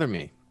doesn't bother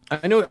me.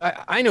 I know.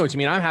 I know what you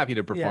mean. I'm happy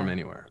to perform Yeah.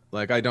 anywhere.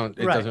 Like I don't.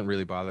 It Right. doesn't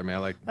really bother me. I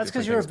like. That's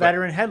because different you're a things, but-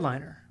 veteran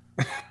headliner.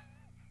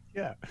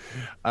 Yeah.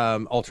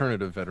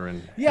 Alternative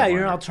veteran. Yeah, you're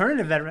an headliner.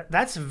 alternative veteran.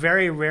 That's a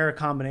very rare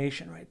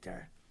combination right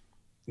there.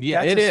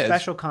 Yeah, That's it a is.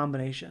 special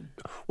combination.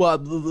 Well,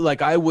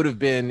 like I would have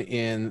been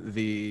in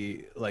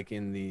the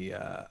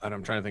and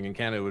I'm trying to think in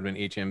Canada it would have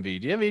been HMV.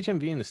 Do you have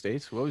HMV in the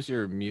States? What was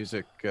your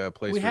music place?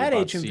 We where you had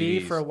bought HMV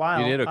CDs? for a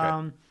while. You did?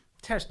 Okay.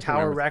 There's Tower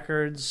remember.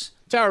 Records.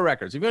 Tower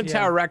Records. If you went to Yeah.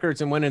 Tower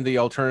Records and went into the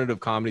alternative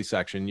comedy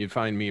section, you'd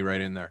find me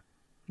right in there.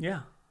 Yeah.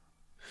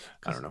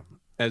 I don't know.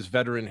 As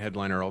veteran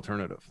headliner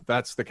alternative.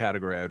 That's the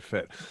category I would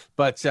fit.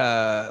 But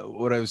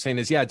what I was saying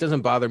is, yeah, it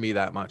doesn't bother me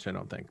that much, I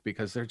don't think,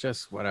 because they're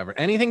just whatever.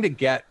 Anything to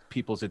get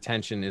people's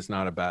attention is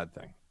not a bad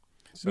thing.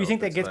 Do you So think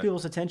that that's gets like-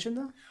 people's attention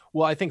though?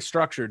 Well, I think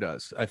structure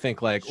does. I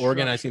think like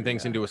organizing Structure,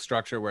 things yeah. into a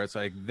structure where it's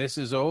like, this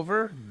is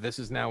over, this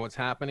is now what's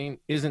happening,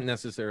 isn't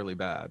necessarily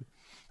bad.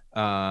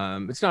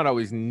 It's not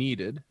always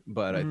needed,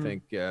 but Mm-hmm. I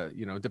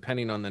think,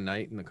 depending on the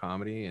night and the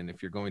comedy, and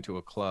if you're going to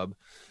a club,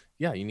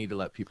 yeah, you need to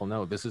let people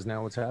know this is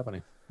now what's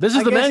happening. This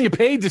is I the man guess- you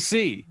paid to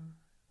see.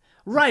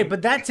 Right,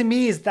 but that to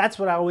me that's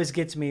what always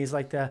gets me is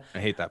like the I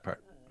hate that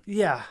part.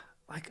 yeah,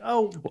 like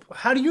oh,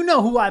 how do you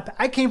know who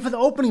I came for the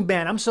opening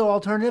band? I'm so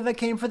alternative. I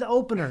came for the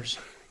openers.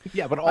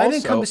 Yeah, but also, I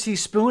didn't come to see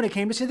Spoon. I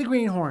came to see the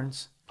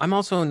Greenhorns. I'm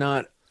also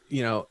not,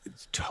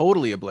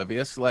 totally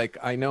oblivious. Like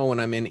I know when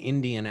I'm in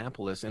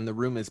Indianapolis and the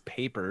room is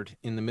papered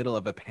in the middle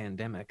of a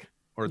pandemic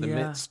or the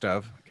Yeah. midst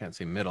of, I can't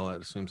say middle,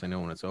 it assumes I know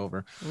when it's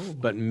over,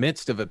 but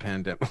midst of a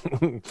pandemic,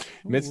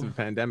 midst of a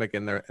pandemic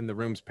and the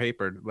room's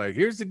papered. Like,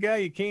 here's the guy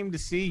you came to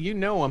see, you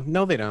know him.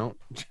 No, they don't.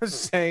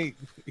 Just say,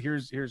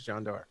 here's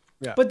John Doerr.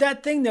 Yeah. But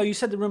that thing though, you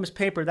said the room is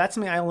paper. That's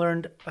something I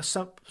learned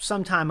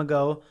some time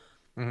ago.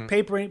 Mm-hmm.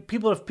 Paper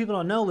people, if people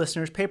don't know,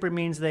 listeners, paper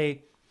means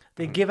they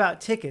Mm-hmm. give out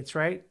tickets,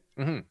 right?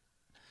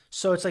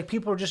 So it's like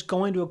people are just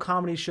going to a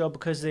comedy show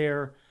because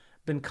they're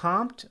been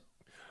comped.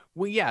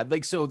 Well, yeah,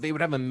 like so they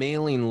would have a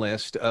mailing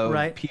list of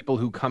Right. people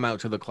who come out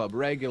to the club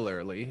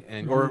regularly,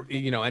 and or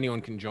anyone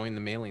can join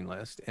the mailing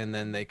list, and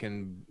then they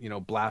can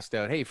blast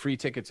out, hey, free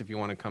tickets if you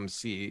want to come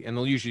see, and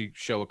they'll usually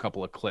show a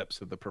couple of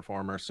clips of the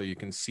performer so you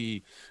can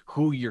see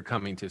who you're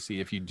coming to see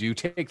if you do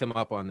take them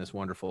up on this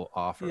wonderful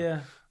offer Yeah.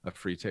 of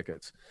free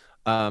tickets.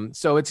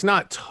 So it's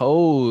not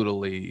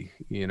totally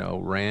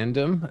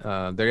random.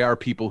 There are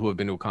people who have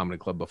been to a comedy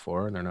club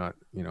before, and they're not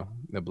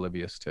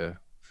oblivious to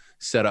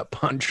set up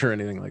punch or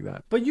anything like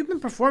that. But you've been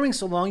performing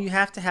so long, you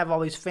have to have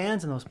all these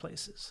fans in those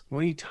places. What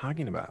are you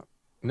talking about?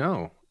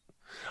 No.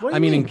 What do I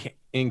you mean, mean?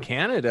 in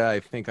Canada, I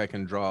think I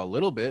can draw a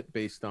little bit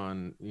based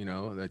on,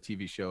 the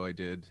TV show I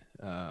did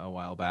a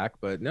while back.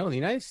 But no, the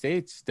United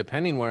States,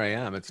 depending where I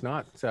am, it's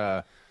not,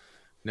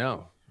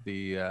 no.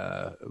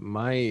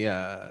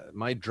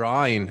 My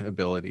drawing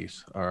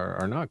abilities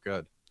are not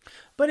good.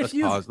 But Let's if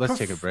you pause. Let's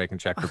take a break and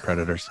check for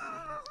predators.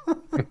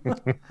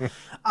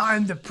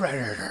 I'm the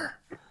predator.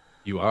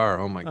 You are.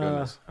 Oh my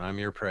goodness. I'm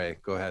your prey.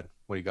 Go ahead.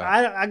 What do you got?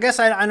 I guess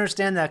I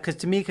understand that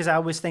because I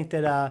always think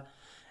that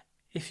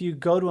if you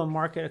go to a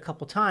market a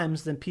couple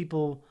times, then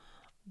people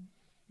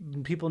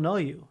know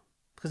you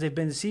because they've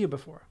been to see you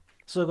before,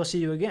 so they'll go see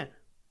you again.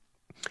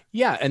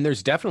 Yeah, and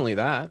there's definitely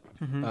that.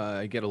 Mm-hmm.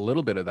 I get a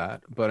little bit of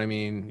that, but I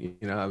mean,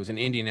 I was in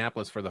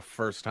Indianapolis for the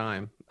first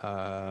time,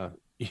 3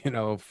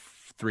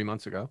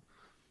 months ago,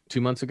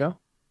 2 months ago.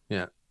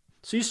 Yeah.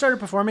 So you started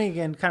performing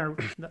again, kind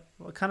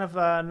of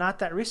not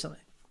that recently.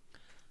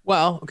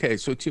 Well, okay,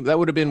 so that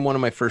would have been one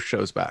of my first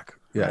shows back.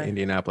 Yeah, Right.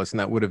 Indianapolis, and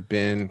that would have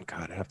been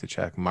God. I have to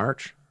check.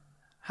 March,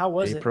 How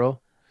was it?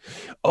 April.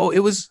 Oh, it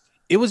was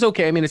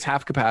okay. I mean, it's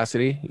half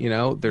capacity.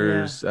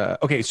 There's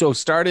okay. So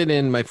started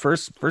in my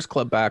first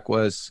club back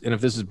was, and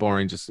if this is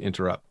boring, just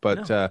interrupt.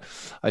 But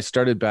I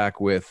started back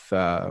with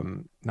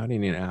not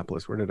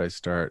Indianapolis. Where did I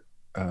start?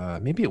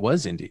 Maybe it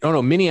was Indy. Oh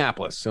no,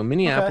 Minneapolis. So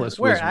Minneapolis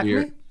Where, was Acme?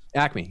 weird.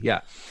 Acme,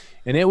 yeah,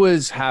 and it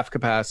was half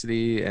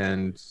capacity,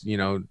 and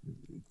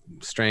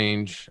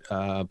strange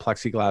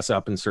plexiglass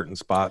up in certain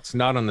spots,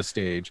 not on the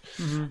stage.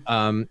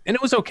 And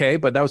it was okay,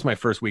 but that was my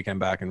first weekend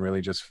back and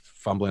really just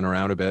fumbling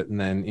around a bit. And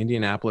then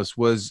Indianapolis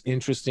was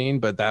interesting,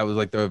 but that was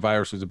like the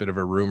virus was a bit of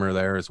a rumor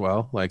there as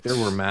well. Like there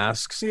were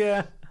masks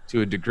Yeah.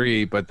 to a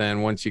degree, but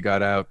then once you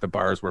got out, the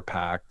bars were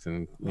packed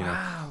and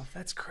Wow,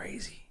 that's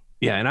crazy.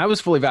 yeah, and I was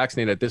fully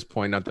vaccinated at this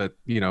point. Not that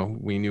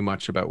we knew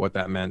much about what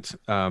that meant,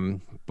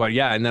 but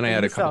yeah. And then I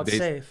had You a couple felt days.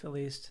 safe at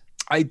least.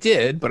 I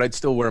did, but I'd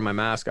still wear my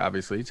mask,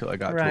 obviously, till I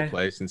got to a Right.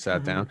 place and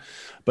sat down.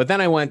 But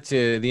then I went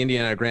to the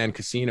Indiana Grand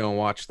Casino and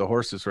watched the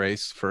horses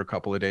race for a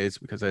couple of days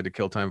because I had to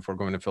kill time before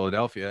going to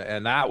Philadelphia.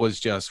 And that was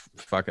just,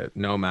 fuck it,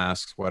 no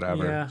masks,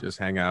 whatever, Yeah. just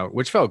hang out,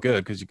 which felt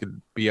good because you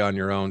could be on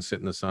your own,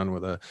 sit in the sun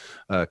with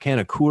a can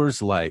of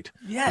Coors Light,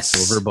 Yes.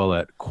 Silver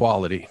Bullet,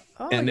 quality.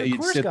 Oh, and you're a you'd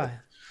Coors sit- guy.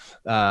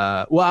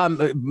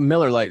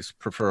 Miller Lite's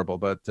preferable,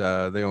 but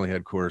they only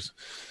had Coors.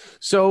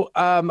 So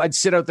I'd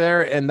sit out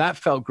there, and that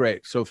felt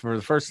great. So for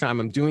the first time,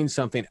 I'm doing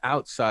something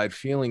outside,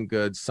 feeling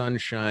good, sun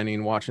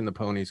shining, watching the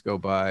ponies go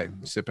by,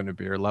 sipping a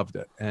beer, loved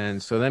it.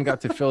 And so then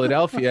got to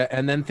Philadelphia,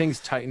 and then things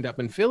tightened up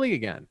in Philly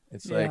again.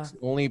 It's like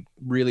only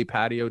really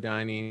patio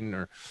dining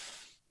or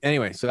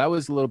anyway. So that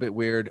was a little bit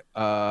weird,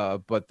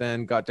 but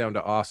then got down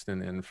to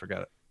Austin and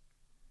forget it.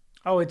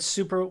 Oh,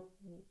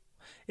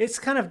 it's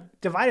kind of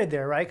divided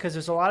there, right? Because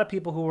there's a lot of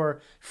people who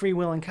are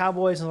freewheeling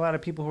cowboys and a lot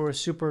of people who are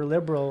super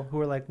liberal who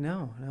are like,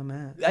 no,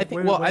 man. I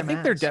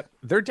think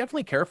they're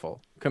definitely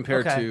careful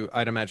compared to,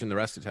 I'd imagine, the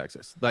rest of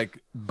Texas.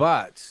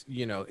 But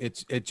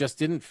it just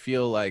didn't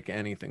feel like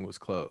anything was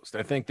closed.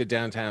 I think the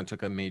downtown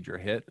took a major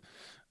hit.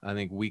 I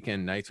think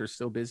weekend nights are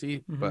still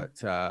busy, but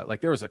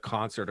there was a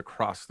concert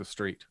across the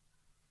street.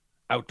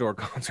 Outdoor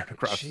concert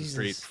across the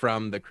street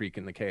from the Creek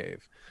and the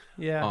Cave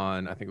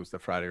on, I think it was the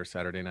Friday or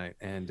Saturday night.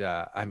 And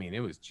it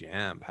was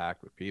jam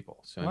packed with people.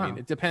 So, I mean,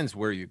 it depends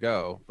where you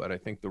go, but I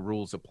think the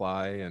rules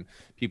apply and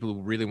people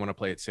who really want to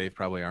play it safe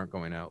probably aren't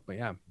going out. But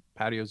yeah,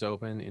 patios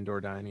open, indoor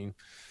dining,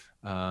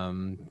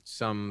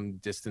 some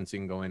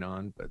distancing going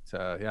on. But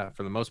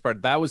for the most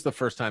part, that was the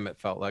first time it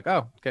felt like,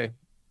 oh, okay,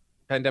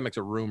 pandemic's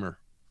a rumor.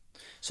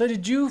 So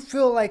did you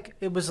feel like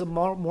it was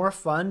more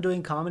fun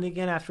doing comedy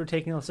again after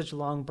taking such a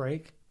long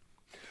break?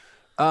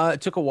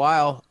 It took a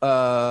while.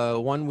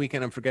 One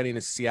weekend I'm forgetting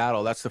is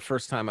Seattle. That's the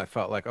first time I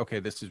felt like, okay,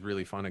 this is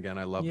really fun again.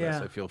 I love this.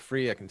 I feel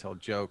free. I can tell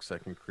jokes. I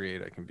can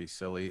create. I can be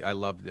silly. I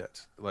loved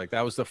it.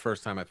 That was the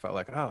first time I felt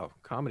like, oh,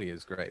 comedy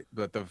is great.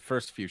 But the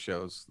first few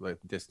shows,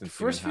 distancing.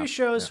 First few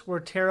shows were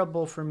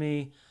terrible for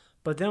me,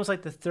 but then it was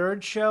like the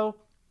third show.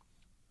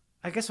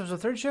 I guess it was the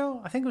third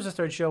show. I think it was the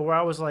third show where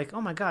I was like,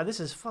 "Oh my god, this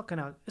is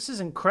this is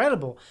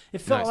incredible."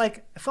 It felt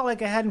like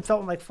I hadn't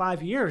felt in like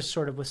 5 years,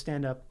 sort of, with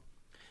stand up.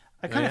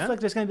 I kind of feel like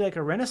there's going to be like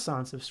a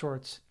renaissance of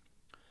sorts.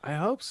 I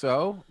hope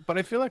so, but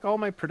I feel like all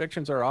my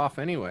predictions are off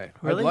anyway.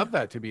 Really? I'd love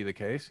that to be the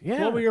case.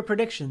 Yeah. What were your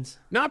predictions?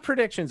 Not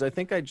predictions. I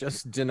think I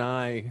just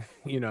deny,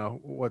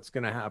 what's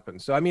going to happen.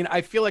 So, I mean,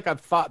 I feel like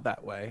I've thought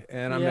that way,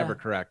 and I'm never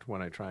correct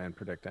when I try and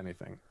predict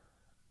anything.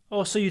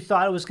 Oh, so you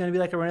thought it was going to be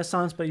like a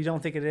renaissance, but you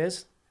don't think it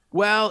is?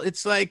 Well,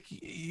 it's like,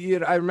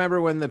 I remember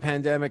when the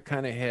pandemic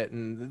kind of hit,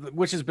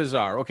 which is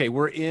bizarre. Okay,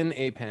 we're in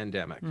a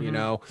pandemic,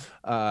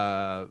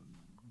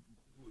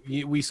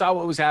 we saw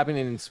what was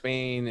happening in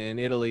Spain and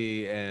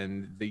Italy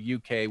and the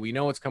UK. We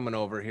know what's coming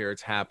over here.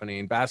 It's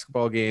happening.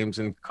 Basketball games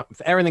and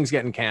everything's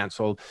getting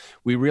canceled.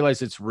 We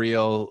realize it's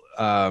real.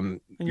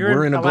 And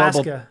we're in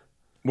Alaska.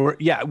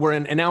 Now we're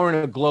in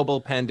a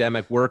global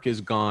pandemic. Work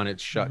is gone.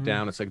 It's shut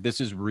down. It's like,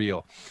 this is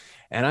real.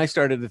 And I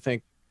started to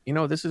think,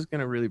 this is going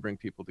to really bring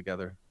people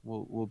together.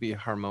 We'll be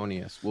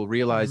harmonious. We'll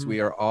realize we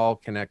are all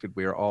connected.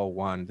 We are all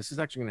one. This is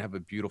actually going to have a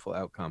beautiful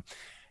outcome.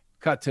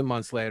 Cut 2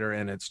 months later,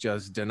 and it's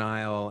just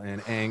denial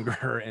and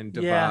anger and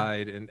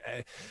divide. And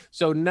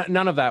so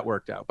none of that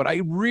worked out. But I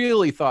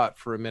really thought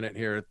for a minute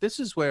here, this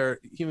is where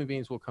human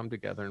beings will come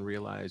together and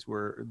realize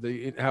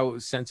how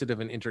sensitive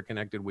and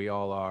interconnected we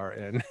all are.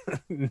 And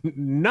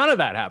none of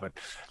that happened.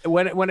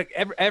 When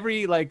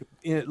every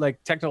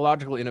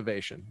technological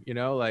innovation,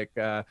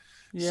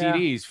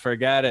 CDs,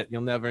 forget it.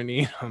 You'll never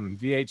need them.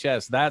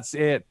 VHS, that's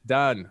it.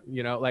 Done.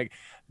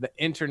 The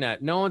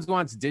internet, no one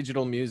wants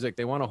digital music.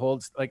 They want to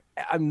hold,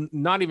 I'm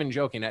not even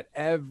joking, at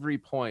every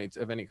point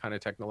of any kind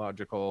of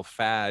technological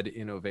fad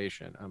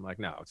innovation, I'm like,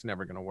 no, it's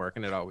never going to work.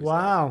 And it always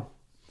does.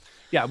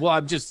 Yeah. Well,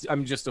 I'm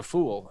just a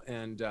fool.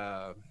 And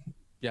but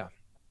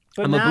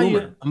I'm a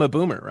boomer. I'm a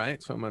boomer,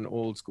 right? So I'm an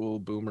old school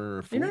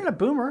boomer. Fool. You're not a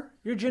boomer.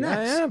 You're Gen X.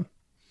 I am.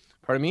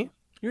 Pardon me?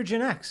 You're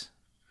Gen X.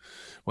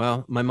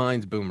 Well, my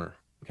mind's boomer.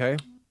 Okay.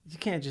 You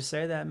can't just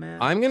say that,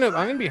 man. I'm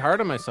gonna be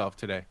hard on myself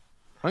today.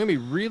 I'm going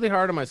to be really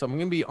hard on myself. I'm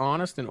going to be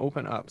honest and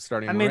open up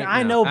starting right now.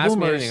 I know Ask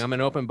boomers. Me anything. I'm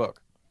an open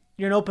book.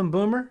 You're an open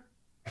boomer?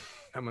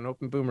 I'm an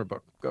open boomer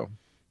book. Go.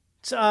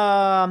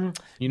 So,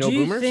 do you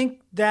boomers?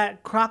 Think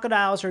that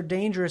crocodiles are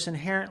dangerous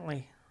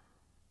inherently?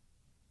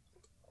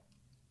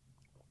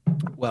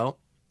 Well,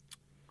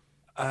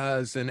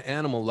 as an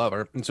animal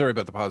lover, and sorry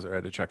about the pause there. I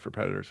had to check for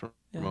predators for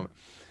a moment.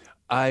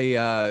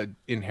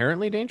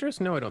 Inherently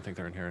dangerous? No, I don't think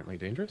they're inherently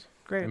dangerous.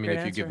 Great. I mean,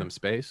 if you give them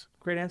space.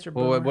 Great answer.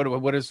 Well,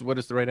 what is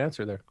the right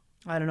answer there?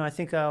 I don't know. I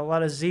think a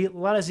lot of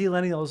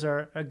Zillennials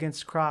are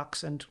against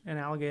crocs and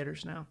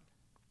alligators now.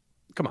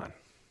 Come on.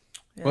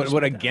 Yeah,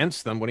 what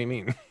against them? What do you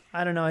mean?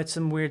 I don't know. It's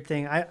some weird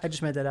thing. I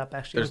just made that up,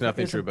 actually. There's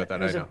nothing true about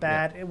that.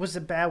 It was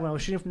a bad one. I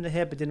was shooting from the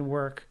hip. It didn't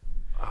work.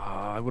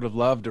 I would have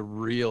loved a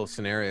real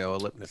scenario, a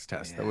litmus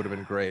test. That would have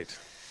been great.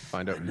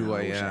 Find out who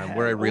I am,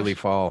 where I really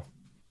fall.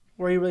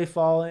 Where you really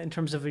fall in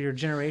terms of your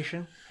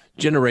generation?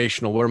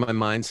 Generational, where my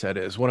mindset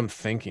is, what I'm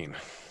thinking.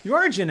 You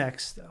are Gen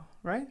X, though,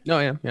 right? No,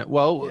 I am. Yeah.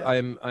 Well,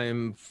 yeah.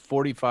 I'm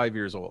 45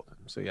 years old,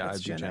 so yeah, I'd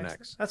be Gen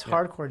X. That's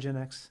hardcore Gen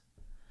X.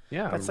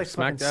 Yeah, that's like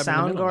fucking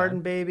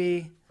Soundgarden,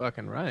 baby.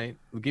 Fucking right.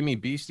 Give me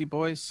Beastie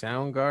Boys,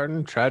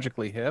 Soundgarden,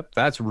 Tragically Hip.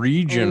 That's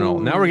regional.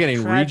 Now we're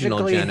getting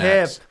regional Gen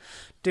X.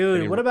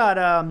 Dude, what about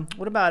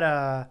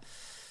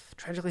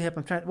Tragically Hip.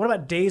 What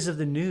about Days of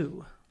the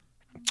New?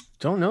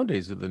 Don't know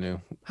Days of the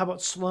New. How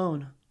about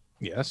Sloan?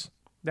 Yes.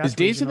 That's Is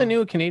Days of the regional.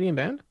 New a Canadian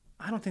band?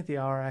 I don't think they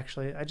are,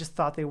 actually. I just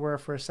thought they were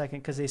for a second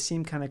because they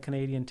seem kind of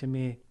Canadian to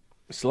me.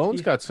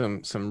 Sloan's got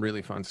some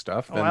really fun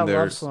stuff. Oh, I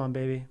love Sloan,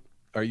 baby.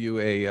 Are you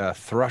a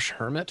Thrush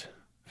Hermit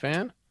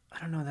fan? I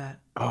don't know that.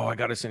 Oh, I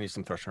got to send you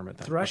some Thrush Hermit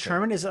then. Thrush Okay.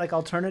 Hermit, is it like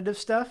alternative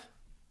stuff?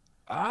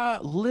 A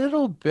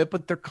little bit,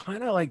 but they're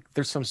kind of like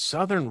there's some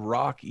Southern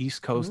rock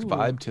East Coast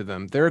vibe to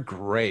them. They're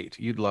great.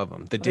 You'd love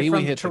them. The they day we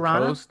from hit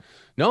Toronto? the coast.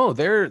 No,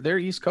 they're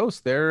East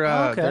Coast. They're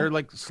okay. they're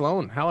like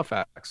Sloan,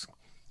 Halifax,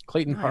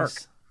 Clayton Park.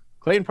 Nice.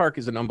 Clayton Park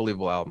is an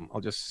unbelievable album.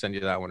 I'll just send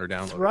you that one or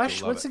download it. Thrush?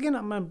 You'll love Once it. again,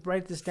 I'm going to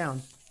write this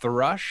down.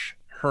 Thrush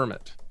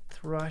Hermit.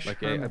 Thrush Like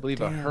Hermit. I believe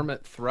a Damn.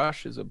 hermit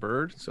thrush is a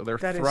bird, so they're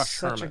That is Thrush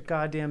such Hermit. a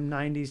goddamn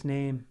 90s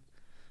name.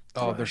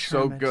 Oh, they're Thrush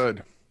so Hermit. good.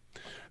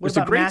 What There's a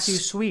about great Matthew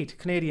Sweet?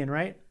 Canadian,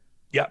 right?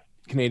 Yeah, Yeah,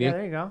 Canadian.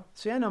 there you go.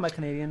 See, I know my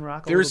Canadian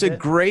rock There's a little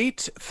bit.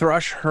 great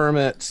Thrush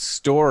Hermit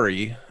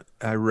story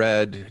I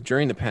read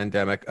during the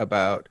pandemic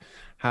about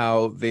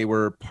how they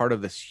were part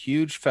of this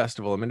huge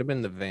festival. It might have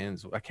been the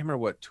Vans. I can't remember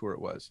what tour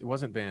it was. It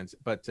wasn't Vans,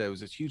 but it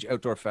was this huge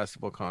outdoor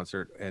festival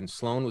concert, and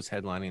Sloan was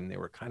headlining. And they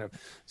were kind of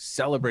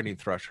celebrating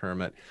Thrush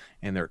Hermit,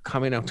 and they're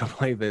coming out to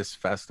play this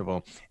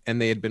festival. And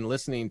they had been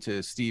listening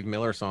to Steve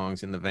Miller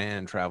songs in the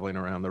van traveling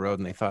around the road,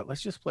 and they thought,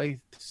 let's just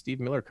play Steve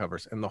Miller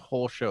covers. And the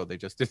whole show, they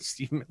just did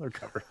Steve Miller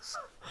covers.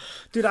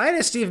 Dude, I had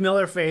a Steve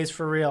Miller phase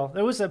for real.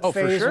 There was a Oh,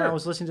 for phase when I sure.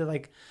 was listening to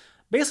like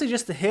basically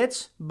just the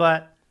hits,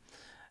 but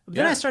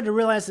then Yeah. I started to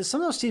realize that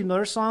some of those Steve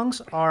Miller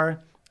songs are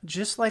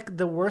just like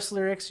the worst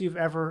lyrics you've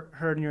ever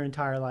heard in your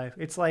entire life.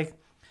 It's like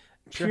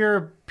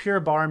pure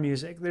bar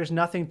music. There's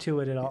nothing to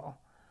it at all.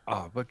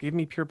 Oh, but give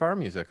me pure bar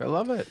music. I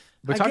love it.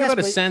 But I talk guess, about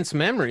a but- sense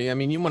memory. I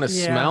mean, you want to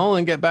Yeah. smell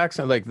and get back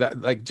some like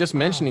that. Like just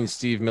mentioning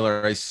Steve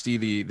Miller, I see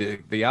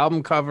the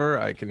album cover.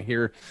 I can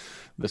hear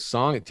the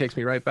song. It takes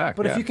me right back.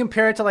 But yeah. if you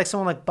compare it to like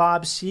someone like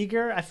Bob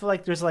Seger, I feel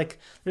like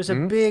there's a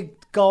big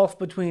gulf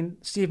between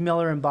Steve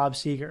Miller and Bob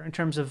Seger in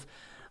terms of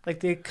like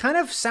they kind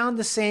of sound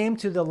the same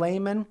to the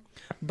layman,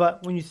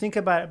 but when you think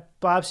about it,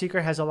 Bob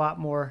Seger has a lot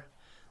more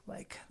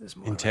like there's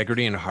more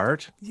integrity and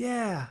heart.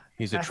 yeah.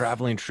 He's a I-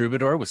 traveling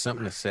troubadour with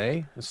something to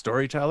say, a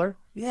storyteller.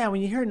 Yeah,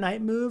 when you hear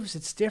Night Moves,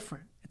 it's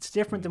different. It's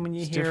different than when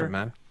you It's hear different,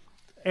 man.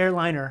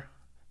 Airliner.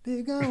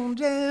 Big on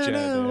Jet Jet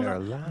Airliner.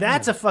 Airliner.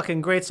 That's a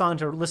fucking great song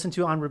to listen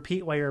to on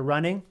repeat while you're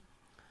running.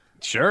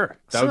 Sure,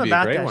 that Something would be a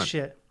about great that one.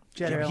 shit.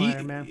 Jet Yeah,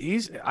 Airliner, man.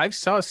 I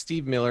saw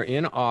Steve Miller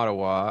in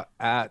Ottawa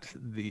at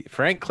the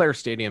Frank Clair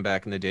Stadium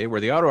back in the day, where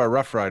the Ottawa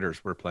Rough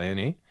Riders were playing.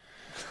 Is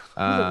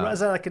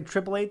that like a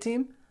AAA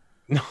team?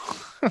 No,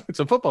 it's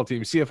a football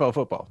team, CFL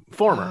football,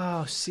 former.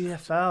 Oh,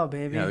 CFL,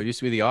 baby. Yeah, there used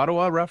to be the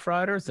Ottawa Rough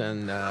Riders,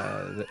 and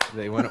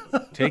they went,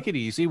 take it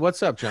easy.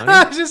 What's up, Johnny?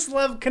 I just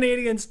love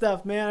Canadian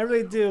stuff, man. I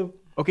really do.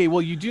 Okay,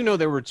 well, you do know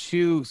there were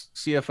two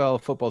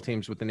CFL football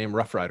teams with the name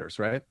Rough Riders,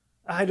 right?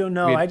 I don't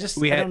know. We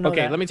had- I don't know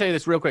okay, that. let me tell you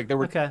this real quick. There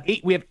were Okay. Mm-hmm.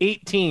 8. We have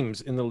 8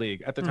 teams in the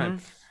league at the time.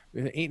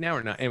 We had 8 now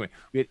or not? Anyway,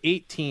 we had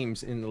 8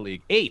 teams in the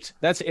league. 8.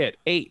 That's it.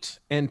 8,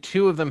 and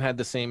 2 of them had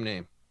the same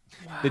name.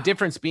 The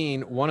difference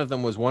being one of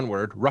them was one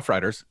word, Rough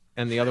Riders,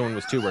 and the other one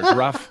was 2 words,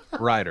 Rough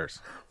Riders.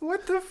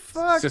 What the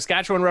fuck?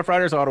 Saskatchewan Rough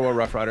Riders, Ottawa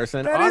Rough Riders,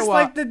 and That is Ottawa.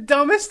 like the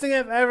dumbest thing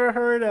I've ever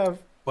heard of.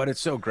 But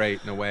it's so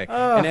great in a way.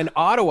 And then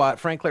Ottawa at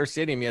Frank Clair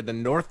Stadium, you had the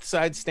north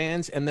side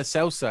stands and the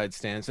south side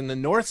stands. And the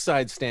north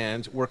side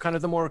stands were kind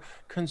of the more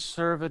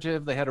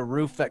conservative. They had a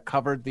roof that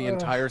covered the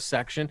entire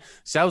section.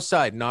 South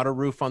side, not a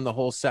roof on the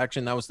whole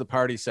section. That was the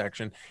party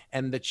section.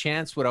 And the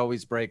chants would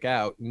always break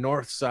out,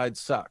 north side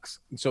sucks.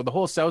 So the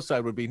whole south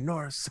side would be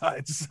north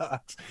side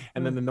sucks.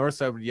 And then the north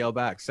side would yell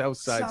back, south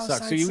side South sucks.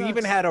 side So you sucks.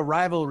 even had a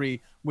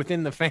rivalry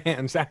within the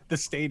fans at the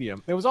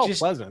stadium. It was all Just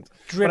pleasant. But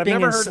I've Dripping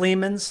never in heard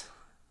Sleeman's.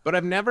 but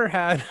I've never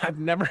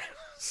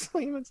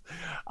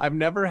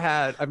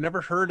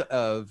heard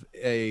of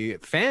a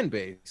fan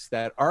base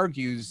that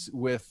argues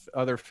with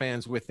other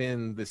fans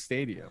within the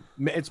stadium.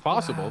 It's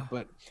possible,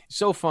 but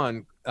so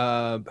fun.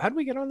 How did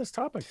we get on this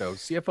topic though?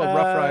 CFL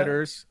Rough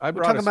Riders. I We're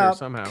brought talking us here about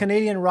somehow.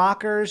 Canadian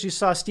rockers. You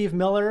saw Steve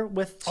Miller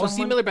with Oh, Steve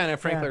someone? Miller Band at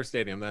Frank Yeah. Clair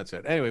Stadium. That's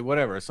it. Anyway,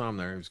 whatever. I saw him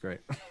there. He was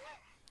great.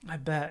 I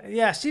bet.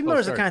 Yeah, Steve Miller's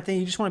the start. kind of thing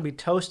you just want to be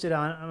toasted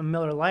on a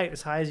Miller Light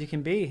as high as you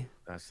can be.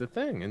 That's the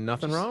thing, and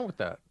nothing wrong with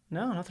that.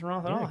 No, nothing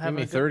wrong at Yeah, all. give Having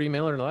me a good- 30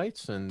 Miller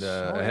Lights and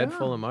a head yeah.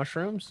 full of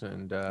mushrooms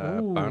and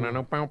Ooh.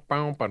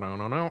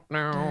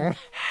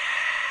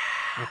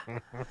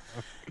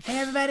 Hey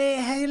everybody,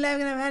 how you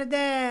living about it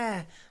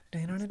there?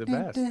 the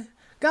best.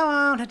 Go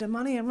on, hit the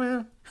money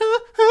around.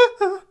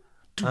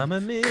 I'm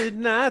a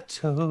midnight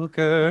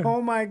toker.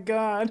 Oh my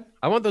God,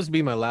 I want those to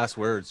be my last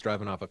words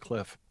driving off a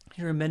cliff.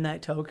 you're a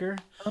midnight toker.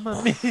 I'm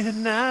a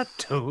midnight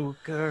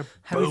toker.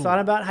 Have you thought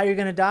about how you're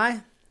gonna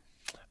die?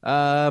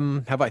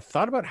 Have I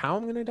thought about how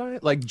I'm gonna die?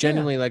 Like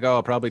genuinely, like, oh,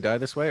 I'll probably die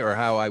this way, or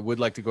how I would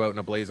like to go out in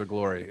a blaze of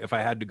glory if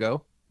I had to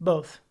go.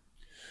 Both.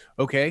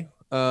 Okay.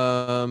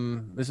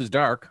 This is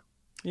dark.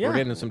 Yeah, We're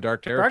getting into some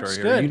dark territory dark's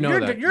here. good. You know you're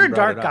that. you're You a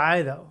brought dark it up.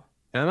 guy though.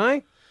 Am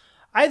I?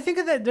 I think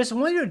that there's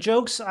one of your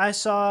jokes I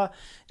saw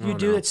you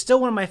do. no. It's still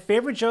one of my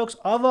favorite jokes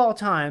of all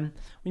time.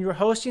 When you were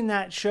hosting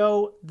that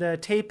show, the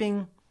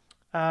taping,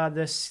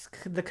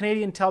 the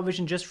Canadian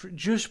television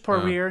Juste pour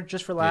rire,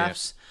 just for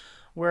laughs,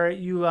 where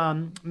you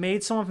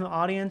made someone from the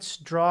audience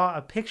draw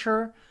a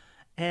picture,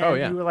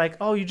 and you were like,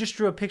 "Oh, you just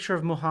drew a picture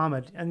of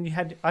Muhammad," and you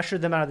had to usher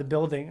them out of the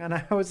building. And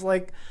I was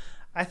like,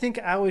 I think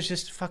I was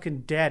just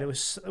fucking dead. It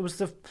was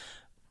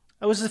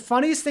the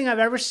funniest thing I've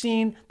ever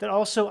seen. That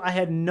also I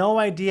had no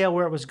idea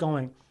where it was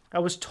going. I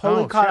was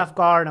totally caught off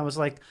guard, and I was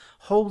like,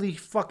 "Holy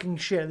fucking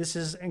shit! This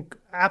is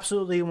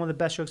absolutely one of the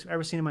best jokes I've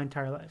ever seen in my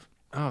entire life."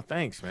 Oh,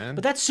 thanks, man.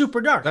 But that's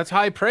super dark. That's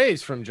high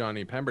praise from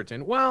Johnny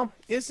Pemberton. Well,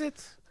 is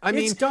it? I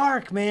mean, it's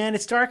dark, man.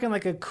 It's dark in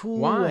like a cool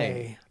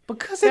way.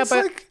 Because it's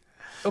like.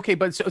 Okay,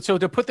 but so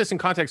to put this in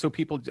context, so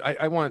people,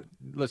 I want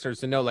listeners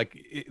to know,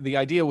 like, the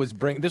idea was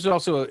this is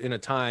also in a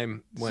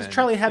time when this is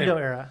Charlie Hebdo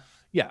era.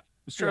 Yeah, it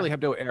was Charlie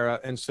Hebdo era,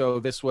 and so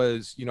this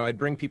was, I'd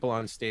bring people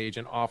on stage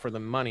and offer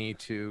them money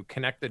to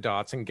connect the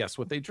dots and guess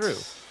what they drew.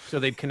 So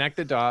they'd connect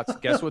the dots,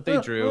 guess what they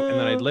drew, and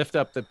then I'd lift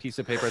up the piece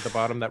of paper at the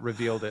bottom that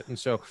revealed it. And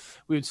so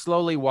we would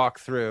slowly walk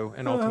through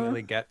and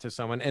ultimately get to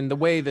someone. And the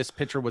way this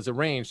picture was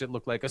arranged, it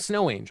looked like a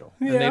snow angel,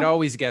 and they'd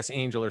always guess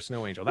angel or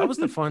snow angel. That was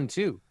the fun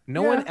too.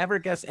 No one ever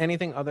guessed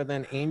anything other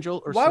than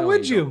angel or snow angel. Why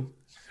would you?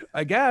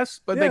 I guess,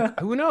 but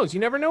who knows?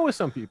 You never know with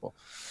some people.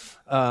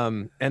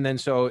 And then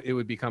so it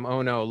would become,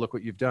 oh no, look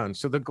what you've done.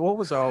 So the goal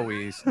was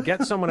always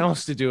get someone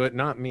else to do it,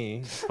 not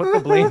me. Put the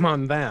blame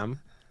on them,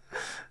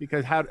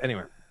 because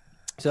anyway.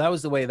 So that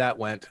was the way that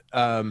went.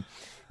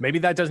 Maybe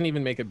that doesn't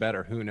even make it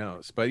better. Who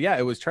knows? But yeah,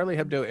 it was Charlie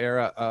Hebdo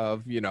era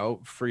of,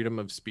 freedom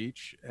of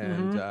speech.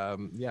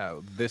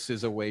 And this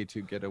is a way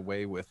to get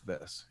away with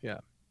this. Yeah.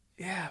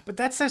 Yeah, but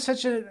that's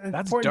such an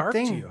important dark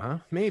thing. To you, huh?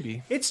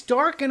 Maybe. It's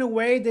dark in a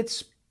way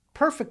that's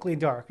perfectly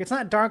dark. It's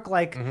not dark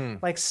like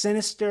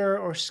sinister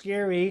or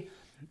scary.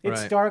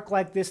 It's dark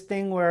like this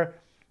thing where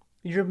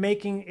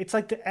it's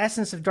like the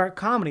essence of dark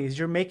comedies.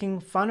 You're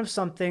making fun of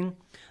something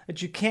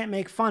that you can't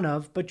make fun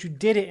of, but you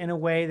did it in a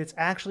way that's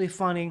actually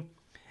funny.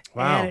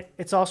 Wow. And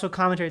it's also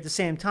commentary at the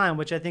same time,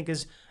 which I think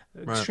is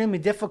extremely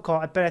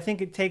difficult. But I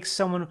think it takes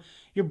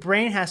your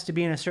brain has to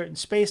be in a certain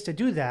space to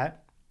do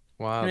that.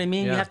 Wow. You know what I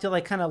mean? Yeah. You have to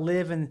like kind of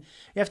live, and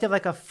you have to have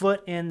like a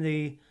foot in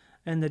the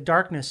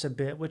darkness a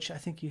bit, which I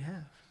think you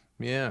have.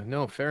 Yeah,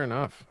 no, fair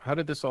enough. How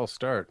did this all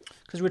start?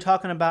 Because we're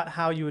talking about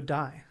how you would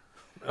die.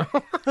 How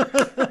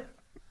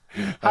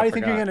do you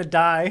think you're going to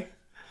die?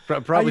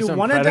 Probably how you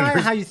want to die, or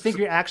predators- how you think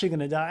you're actually going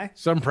to die?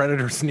 Some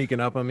predator sneaking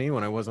up on me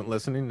when I wasn't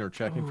listening or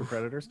checking for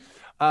predators.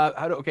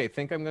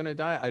 Think I'm going to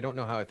die? I don't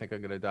know how I think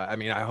I'm going to die. I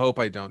mean, I hope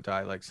I don't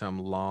die like some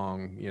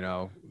long,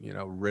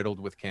 riddled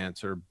with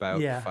cancer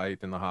bout fight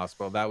in the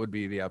hospital. That would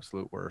be the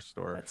absolute worst.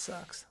 Or that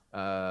sucks.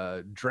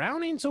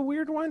 Drowning's a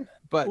weird one,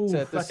 but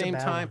at the same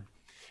time, one.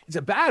 It's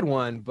a bad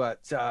one, but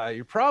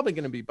you're probably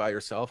going to be by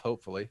yourself,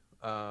 hopefully.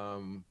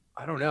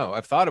 I don't know.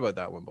 I've thought about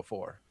that one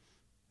before,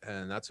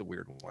 and that's a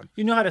weird one.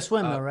 You know how to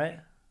swim, though, right?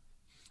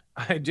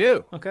 I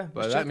do. Okay.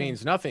 But that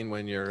means nothing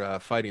when you're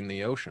fighting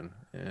the ocean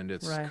and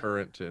its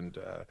current. And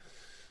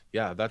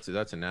that's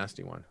a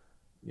nasty one.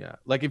 Yeah.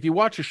 Like if you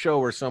watch a show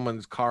where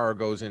someone's car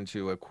goes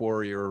into a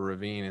quarry or a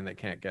ravine and they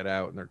can't get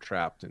out and they're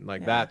trapped, and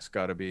that's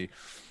got to be,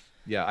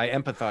 I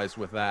empathize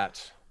with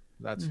that.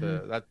 That's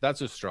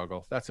that's a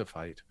struggle. That's a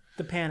fight.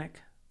 The panic.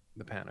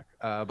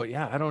 But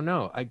yeah, I don't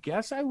know. I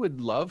guess I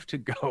would love to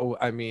go.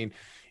 I mean,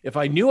 if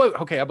I knew,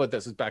 okay, how about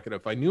this? Let's back it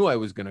up. If I knew I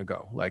was going to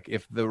go, like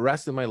if the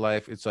rest of my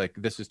life, it's like,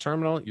 this is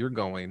terminal, you're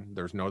going,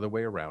 there's no other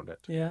way around it.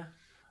 Yeah.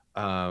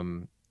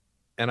 And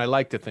I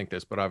like to think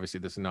this, but obviously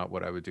this is not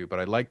what I would do. But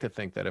I like to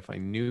think that if I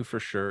knew for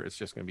sure it's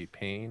just going to be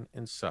pain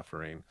and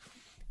suffering,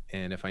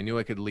 and if I knew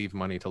I could leave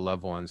money to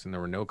loved ones and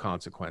there were no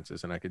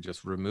consequences and I could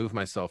just remove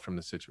myself from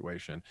the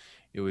situation,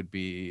 it would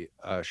be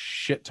a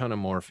shit ton of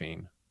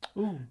morphine.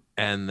 Ooh.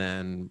 And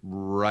then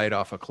right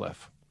off a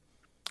cliff.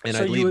 And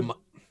so I'd leave.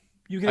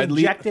 You can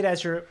inject it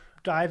as you're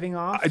diving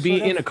off? I'd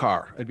be in a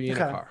car.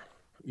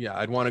 Yeah,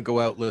 I'd want to go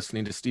out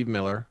listening to Steve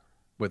Miller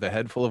with a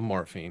head full of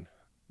morphine,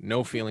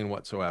 no feeling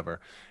whatsoever,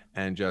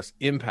 and just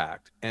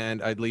impact.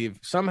 And I'd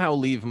somehow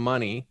leave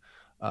money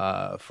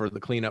for the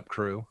cleanup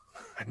crew.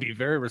 I'd be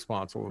very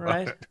responsible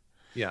about it.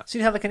 Yeah. So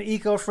you'd have like an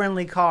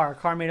eco-friendly car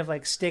made of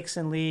like sticks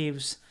and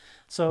leaves.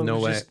 So no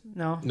way.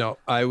 No,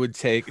 I would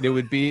it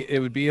would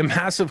be a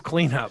massive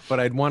cleanup, but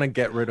I'd want to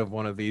get rid of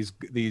one of these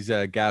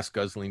gas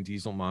guzzling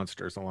diesel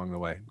monsters along the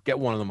way. Get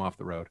one of them off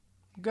the road.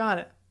 Got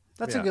it.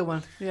 That's a good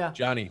one. Yeah.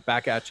 Johnny,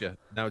 back at you.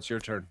 Now it's your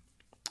turn.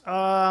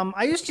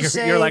 I used to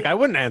say you're like, I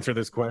wouldn't answer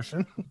this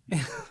question.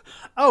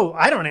 Oh,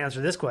 I don't answer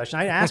this question.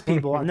 I ask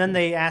people, and then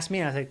they ask me,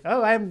 and I think,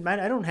 oh, I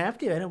don't have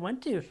to. I don't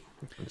want to.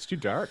 It's too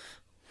dark.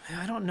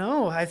 I don't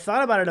know. I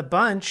thought about it a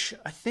bunch.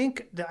 I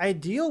think the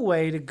ideal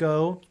way to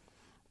go,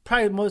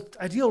 probably the most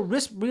ideal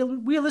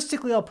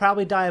realistically, I'll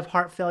probably die of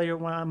heart failure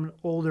when I'm an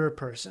older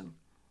person.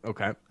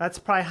 Okay. That's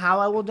probably how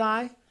I will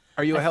die.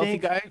 Are you a healthy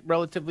guy,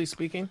 relatively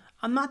speaking?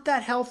 I'm not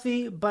that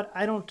healthy, but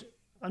I'm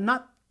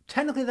not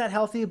technically that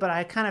healthy, but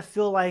I kind of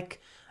feel like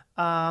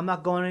I'm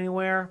not going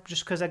anywhere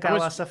just because I got a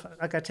lot of stuff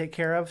I got to take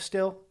care of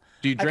still.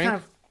 Do you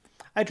drink?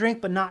 I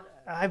drink, but not.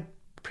 I've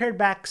pared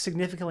back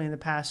significantly in the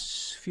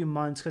past few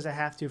months because I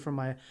have to for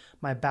my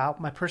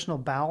personal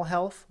bowel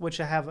health, which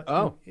I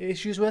have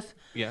issues with.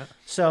 Yeah.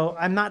 So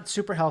I'm not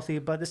super healthy,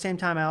 but at the same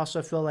time, I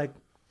also feel like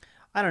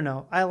I don't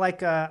know.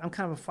 I'm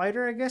kind of a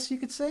fighter, I guess you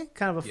could say.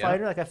 Kind of a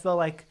fighter. Like I feel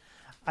like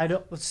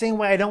the same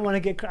way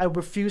I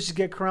refuse to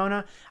get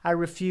corona. I would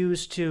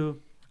refuse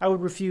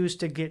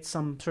to get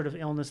some sort of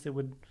illness that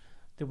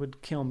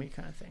would kill me,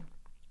 kind of thing.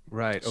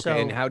 Right. Okay. So,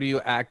 and how do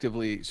you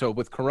actively? So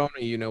with corona,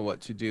 you know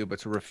what to do, but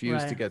to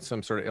refuse to get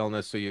some sort of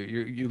illness, so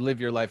you live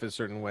your life a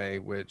certain way,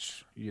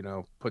 which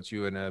puts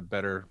you in a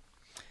better.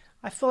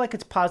 I feel like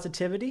it's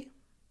positivity,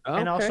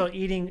 and Okay. also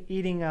eating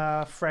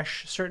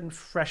certain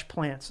fresh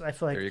plants. I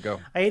feel like There you go.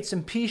 I ate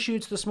some pea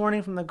shoots this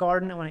morning from the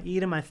garden, and when I eat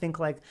them, I think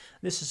like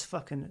this is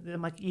fucking.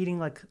 I'm like eating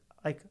like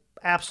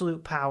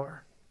absolute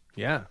power.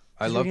 Yeah,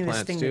 I love Eating this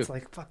plants thing too. that's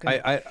like fucking.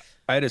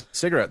 I had a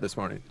cigarette this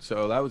morning,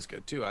 so that was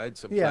good too. I had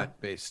some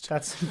plant-based.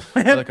 That's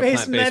I like a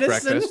plant-based medicine.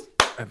 breakfast.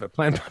 I have a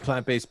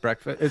plant-based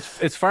breakfast.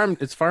 It's farm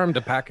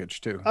to package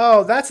too.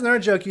 Oh, that's another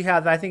joke you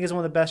have that I think is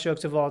one of the best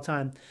jokes of all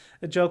time.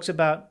 The joke's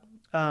about,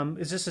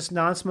 is this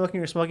non-smoking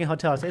or smoking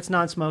hotels? It's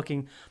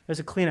non-smoking. There's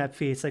a cleanup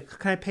fee. It's like,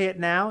 can I pay it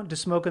now to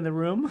smoke in the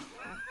room?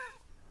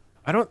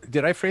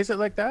 Did I phrase it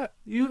like that?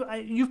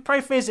 You've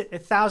probably phrased it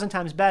 1,000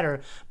 times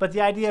better, but the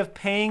idea of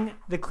paying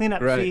the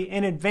cleanup fee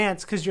in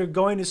advance because you're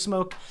going to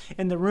smoke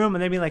in the room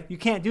and they'd be like, you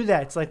can't do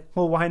that. It's like,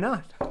 well, why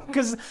not?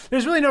 Because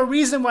there's really no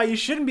reason why you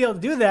shouldn't be able to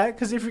do that.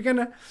 Because if you're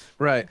gonna,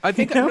 right? I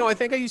think I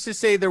think I used to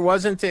say there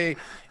wasn't a.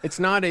 It's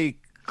not a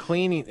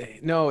cleaning.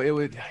 No, it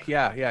would.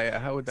 Yeah.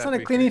 How would that? It's not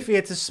a cleaning fee;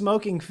 it's a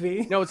smoking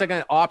fee. No, it's like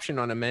an option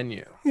on a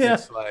menu. Yeah.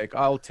 It's like,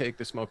 I'll take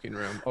the smoking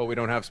room. Oh, we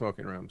don't have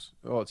smoking rooms.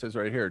 Oh, it says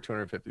right here,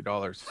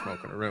 $250 to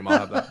smoke in a room. I'll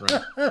have that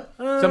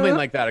room. Something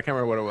like that. I can't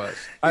remember what it was.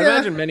 I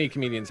imagine many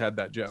comedians had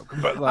that joke.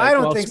 But like, I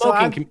don't think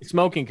so.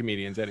 Smoking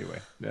comedians anyway.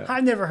 Yeah. I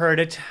never heard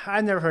it.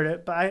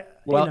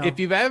 But if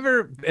you've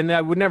ever, and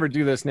I would never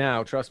do this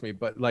now, trust me,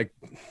 but like,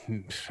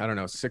 I don't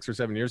know, 6 or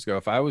 7 years ago,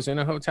 if I was in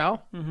a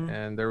hotel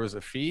and there was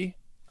a fee,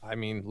 I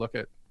mean,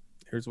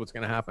 here's what's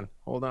going to happen.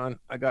 Hold on.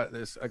 I got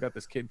this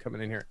kid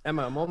coming in here.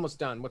 Emma, I'm almost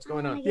done. What's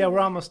going on? Yeah, we're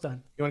almost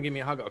done. You want to give me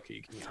a hug? Okay.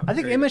 You give me a hug. I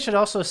think Emma should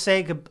also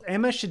say,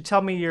 Emma should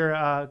tell me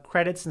your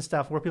credits and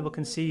stuff where people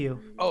can see you.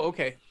 Oh,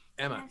 okay.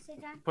 Emma,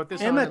 put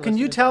this on. Emma, and can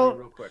you listen to tell, me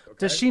real quick, okay?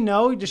 does she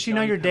know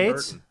your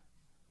dates?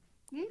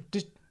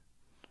 Pemberton.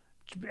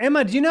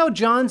 Emma, do you know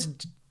John's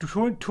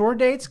tour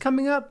dates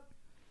coming up?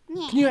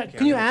 Yeah.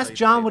 Can you ask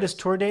John what his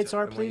tour dates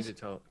are, I want you please?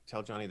 to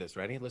tell Johnny this.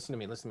 Ready? Listen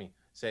to me.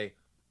 Say,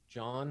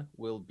 John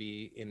will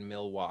be in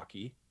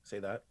Milwaukee. Say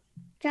that.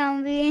 John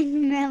will be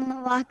in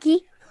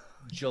Milwaukee.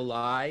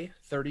 July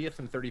 30th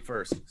and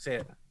 31st. Say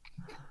it.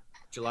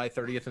 July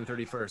 30th and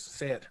 31st.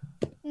 Say it.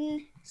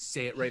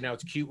 Say it right now.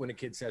 It's cute when a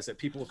kid says it.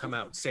 People will come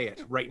out. Say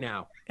it right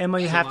now. Emma,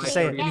 you have to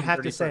say it. 30th You and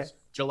have to say 31st. it.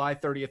 July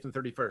 30th and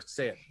 31st.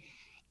 Say it.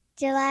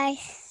 July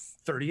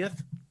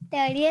 30th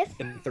 30th.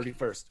 and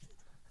 31st.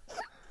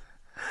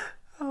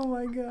 Oh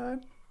my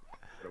God.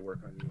 Gotta work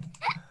on you.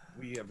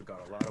 We have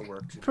got a lot of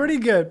work to do. Pretty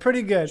good.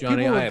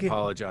 Johnny, People I will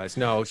apologize.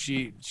 No,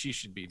 she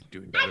should be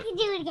doing better. I can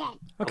do it again.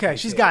 Okay,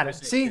 she's say got it.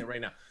 Say See? it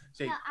right now.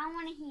 Say, No, I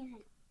want to hear him.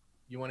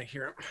 you want to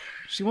hear him?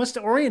 She wants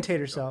to orientate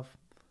herself.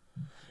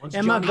 Once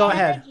Emma, Johnny- go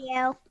ahead.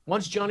 You.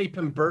 Once Johnny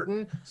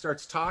Pemberton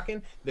starts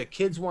talking, the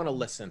kids want to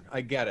listen.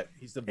 I get it.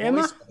 He's the voice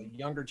Emma? of a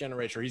younger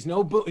generation. He's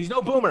no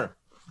boomer.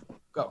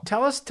 Go.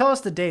 Tell us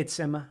the dates,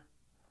 Emma.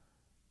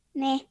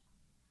 Me.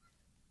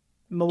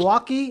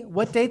 Milwaukee.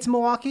 What dates in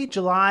Milwaukee?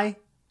 July.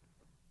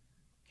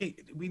 Hey,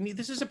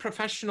 this is a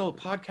professional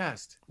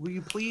podcast. Will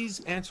you please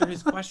answer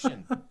his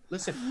question?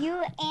 Listen.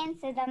 You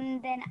answer them,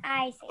 then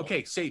I say.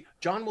 Okay, say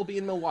John will be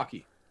in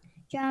Milwaukee.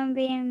 John will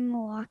be in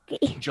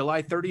Milwaukee.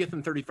 July 30th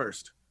and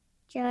 31st.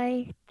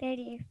 July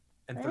 30th.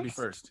 And First?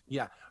 31st.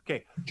 Yeah.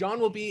 Okay. John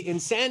will be in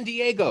San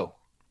Diego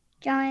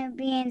John will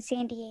be in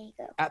San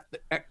Diego at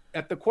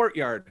the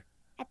courtyard.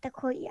 at the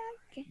courtyard.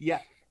 Yeah.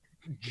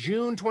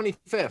 June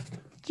 25th.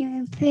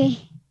 June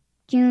 3.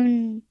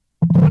 June.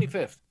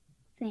 25th.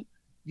 Good.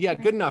 Yeah,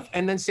 good enough.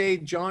 And then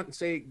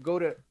go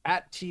to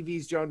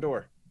 @TV's John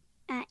Doerr.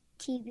 At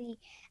TV.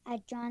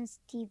 At John's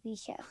TV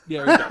show.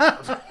 Yeah, there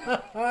you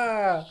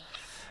go.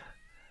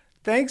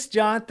 Thanks,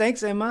 John.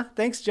 Thanks, Emma.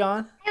 Thanks,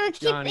 John. I will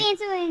keep Johnny.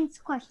 answering his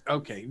questions.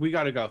 Okay, we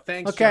got to go.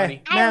 Thanks,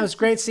 Okay, Johnny. man, it was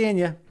great seeing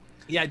you.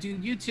 Yeah,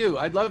 dude, you too.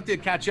 I'd love to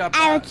catch up.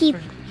 I will keep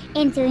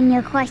answering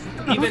your questions.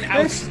 Even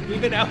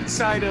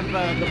outside of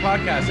the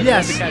podcast. I'd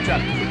Yes. love to catch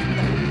up.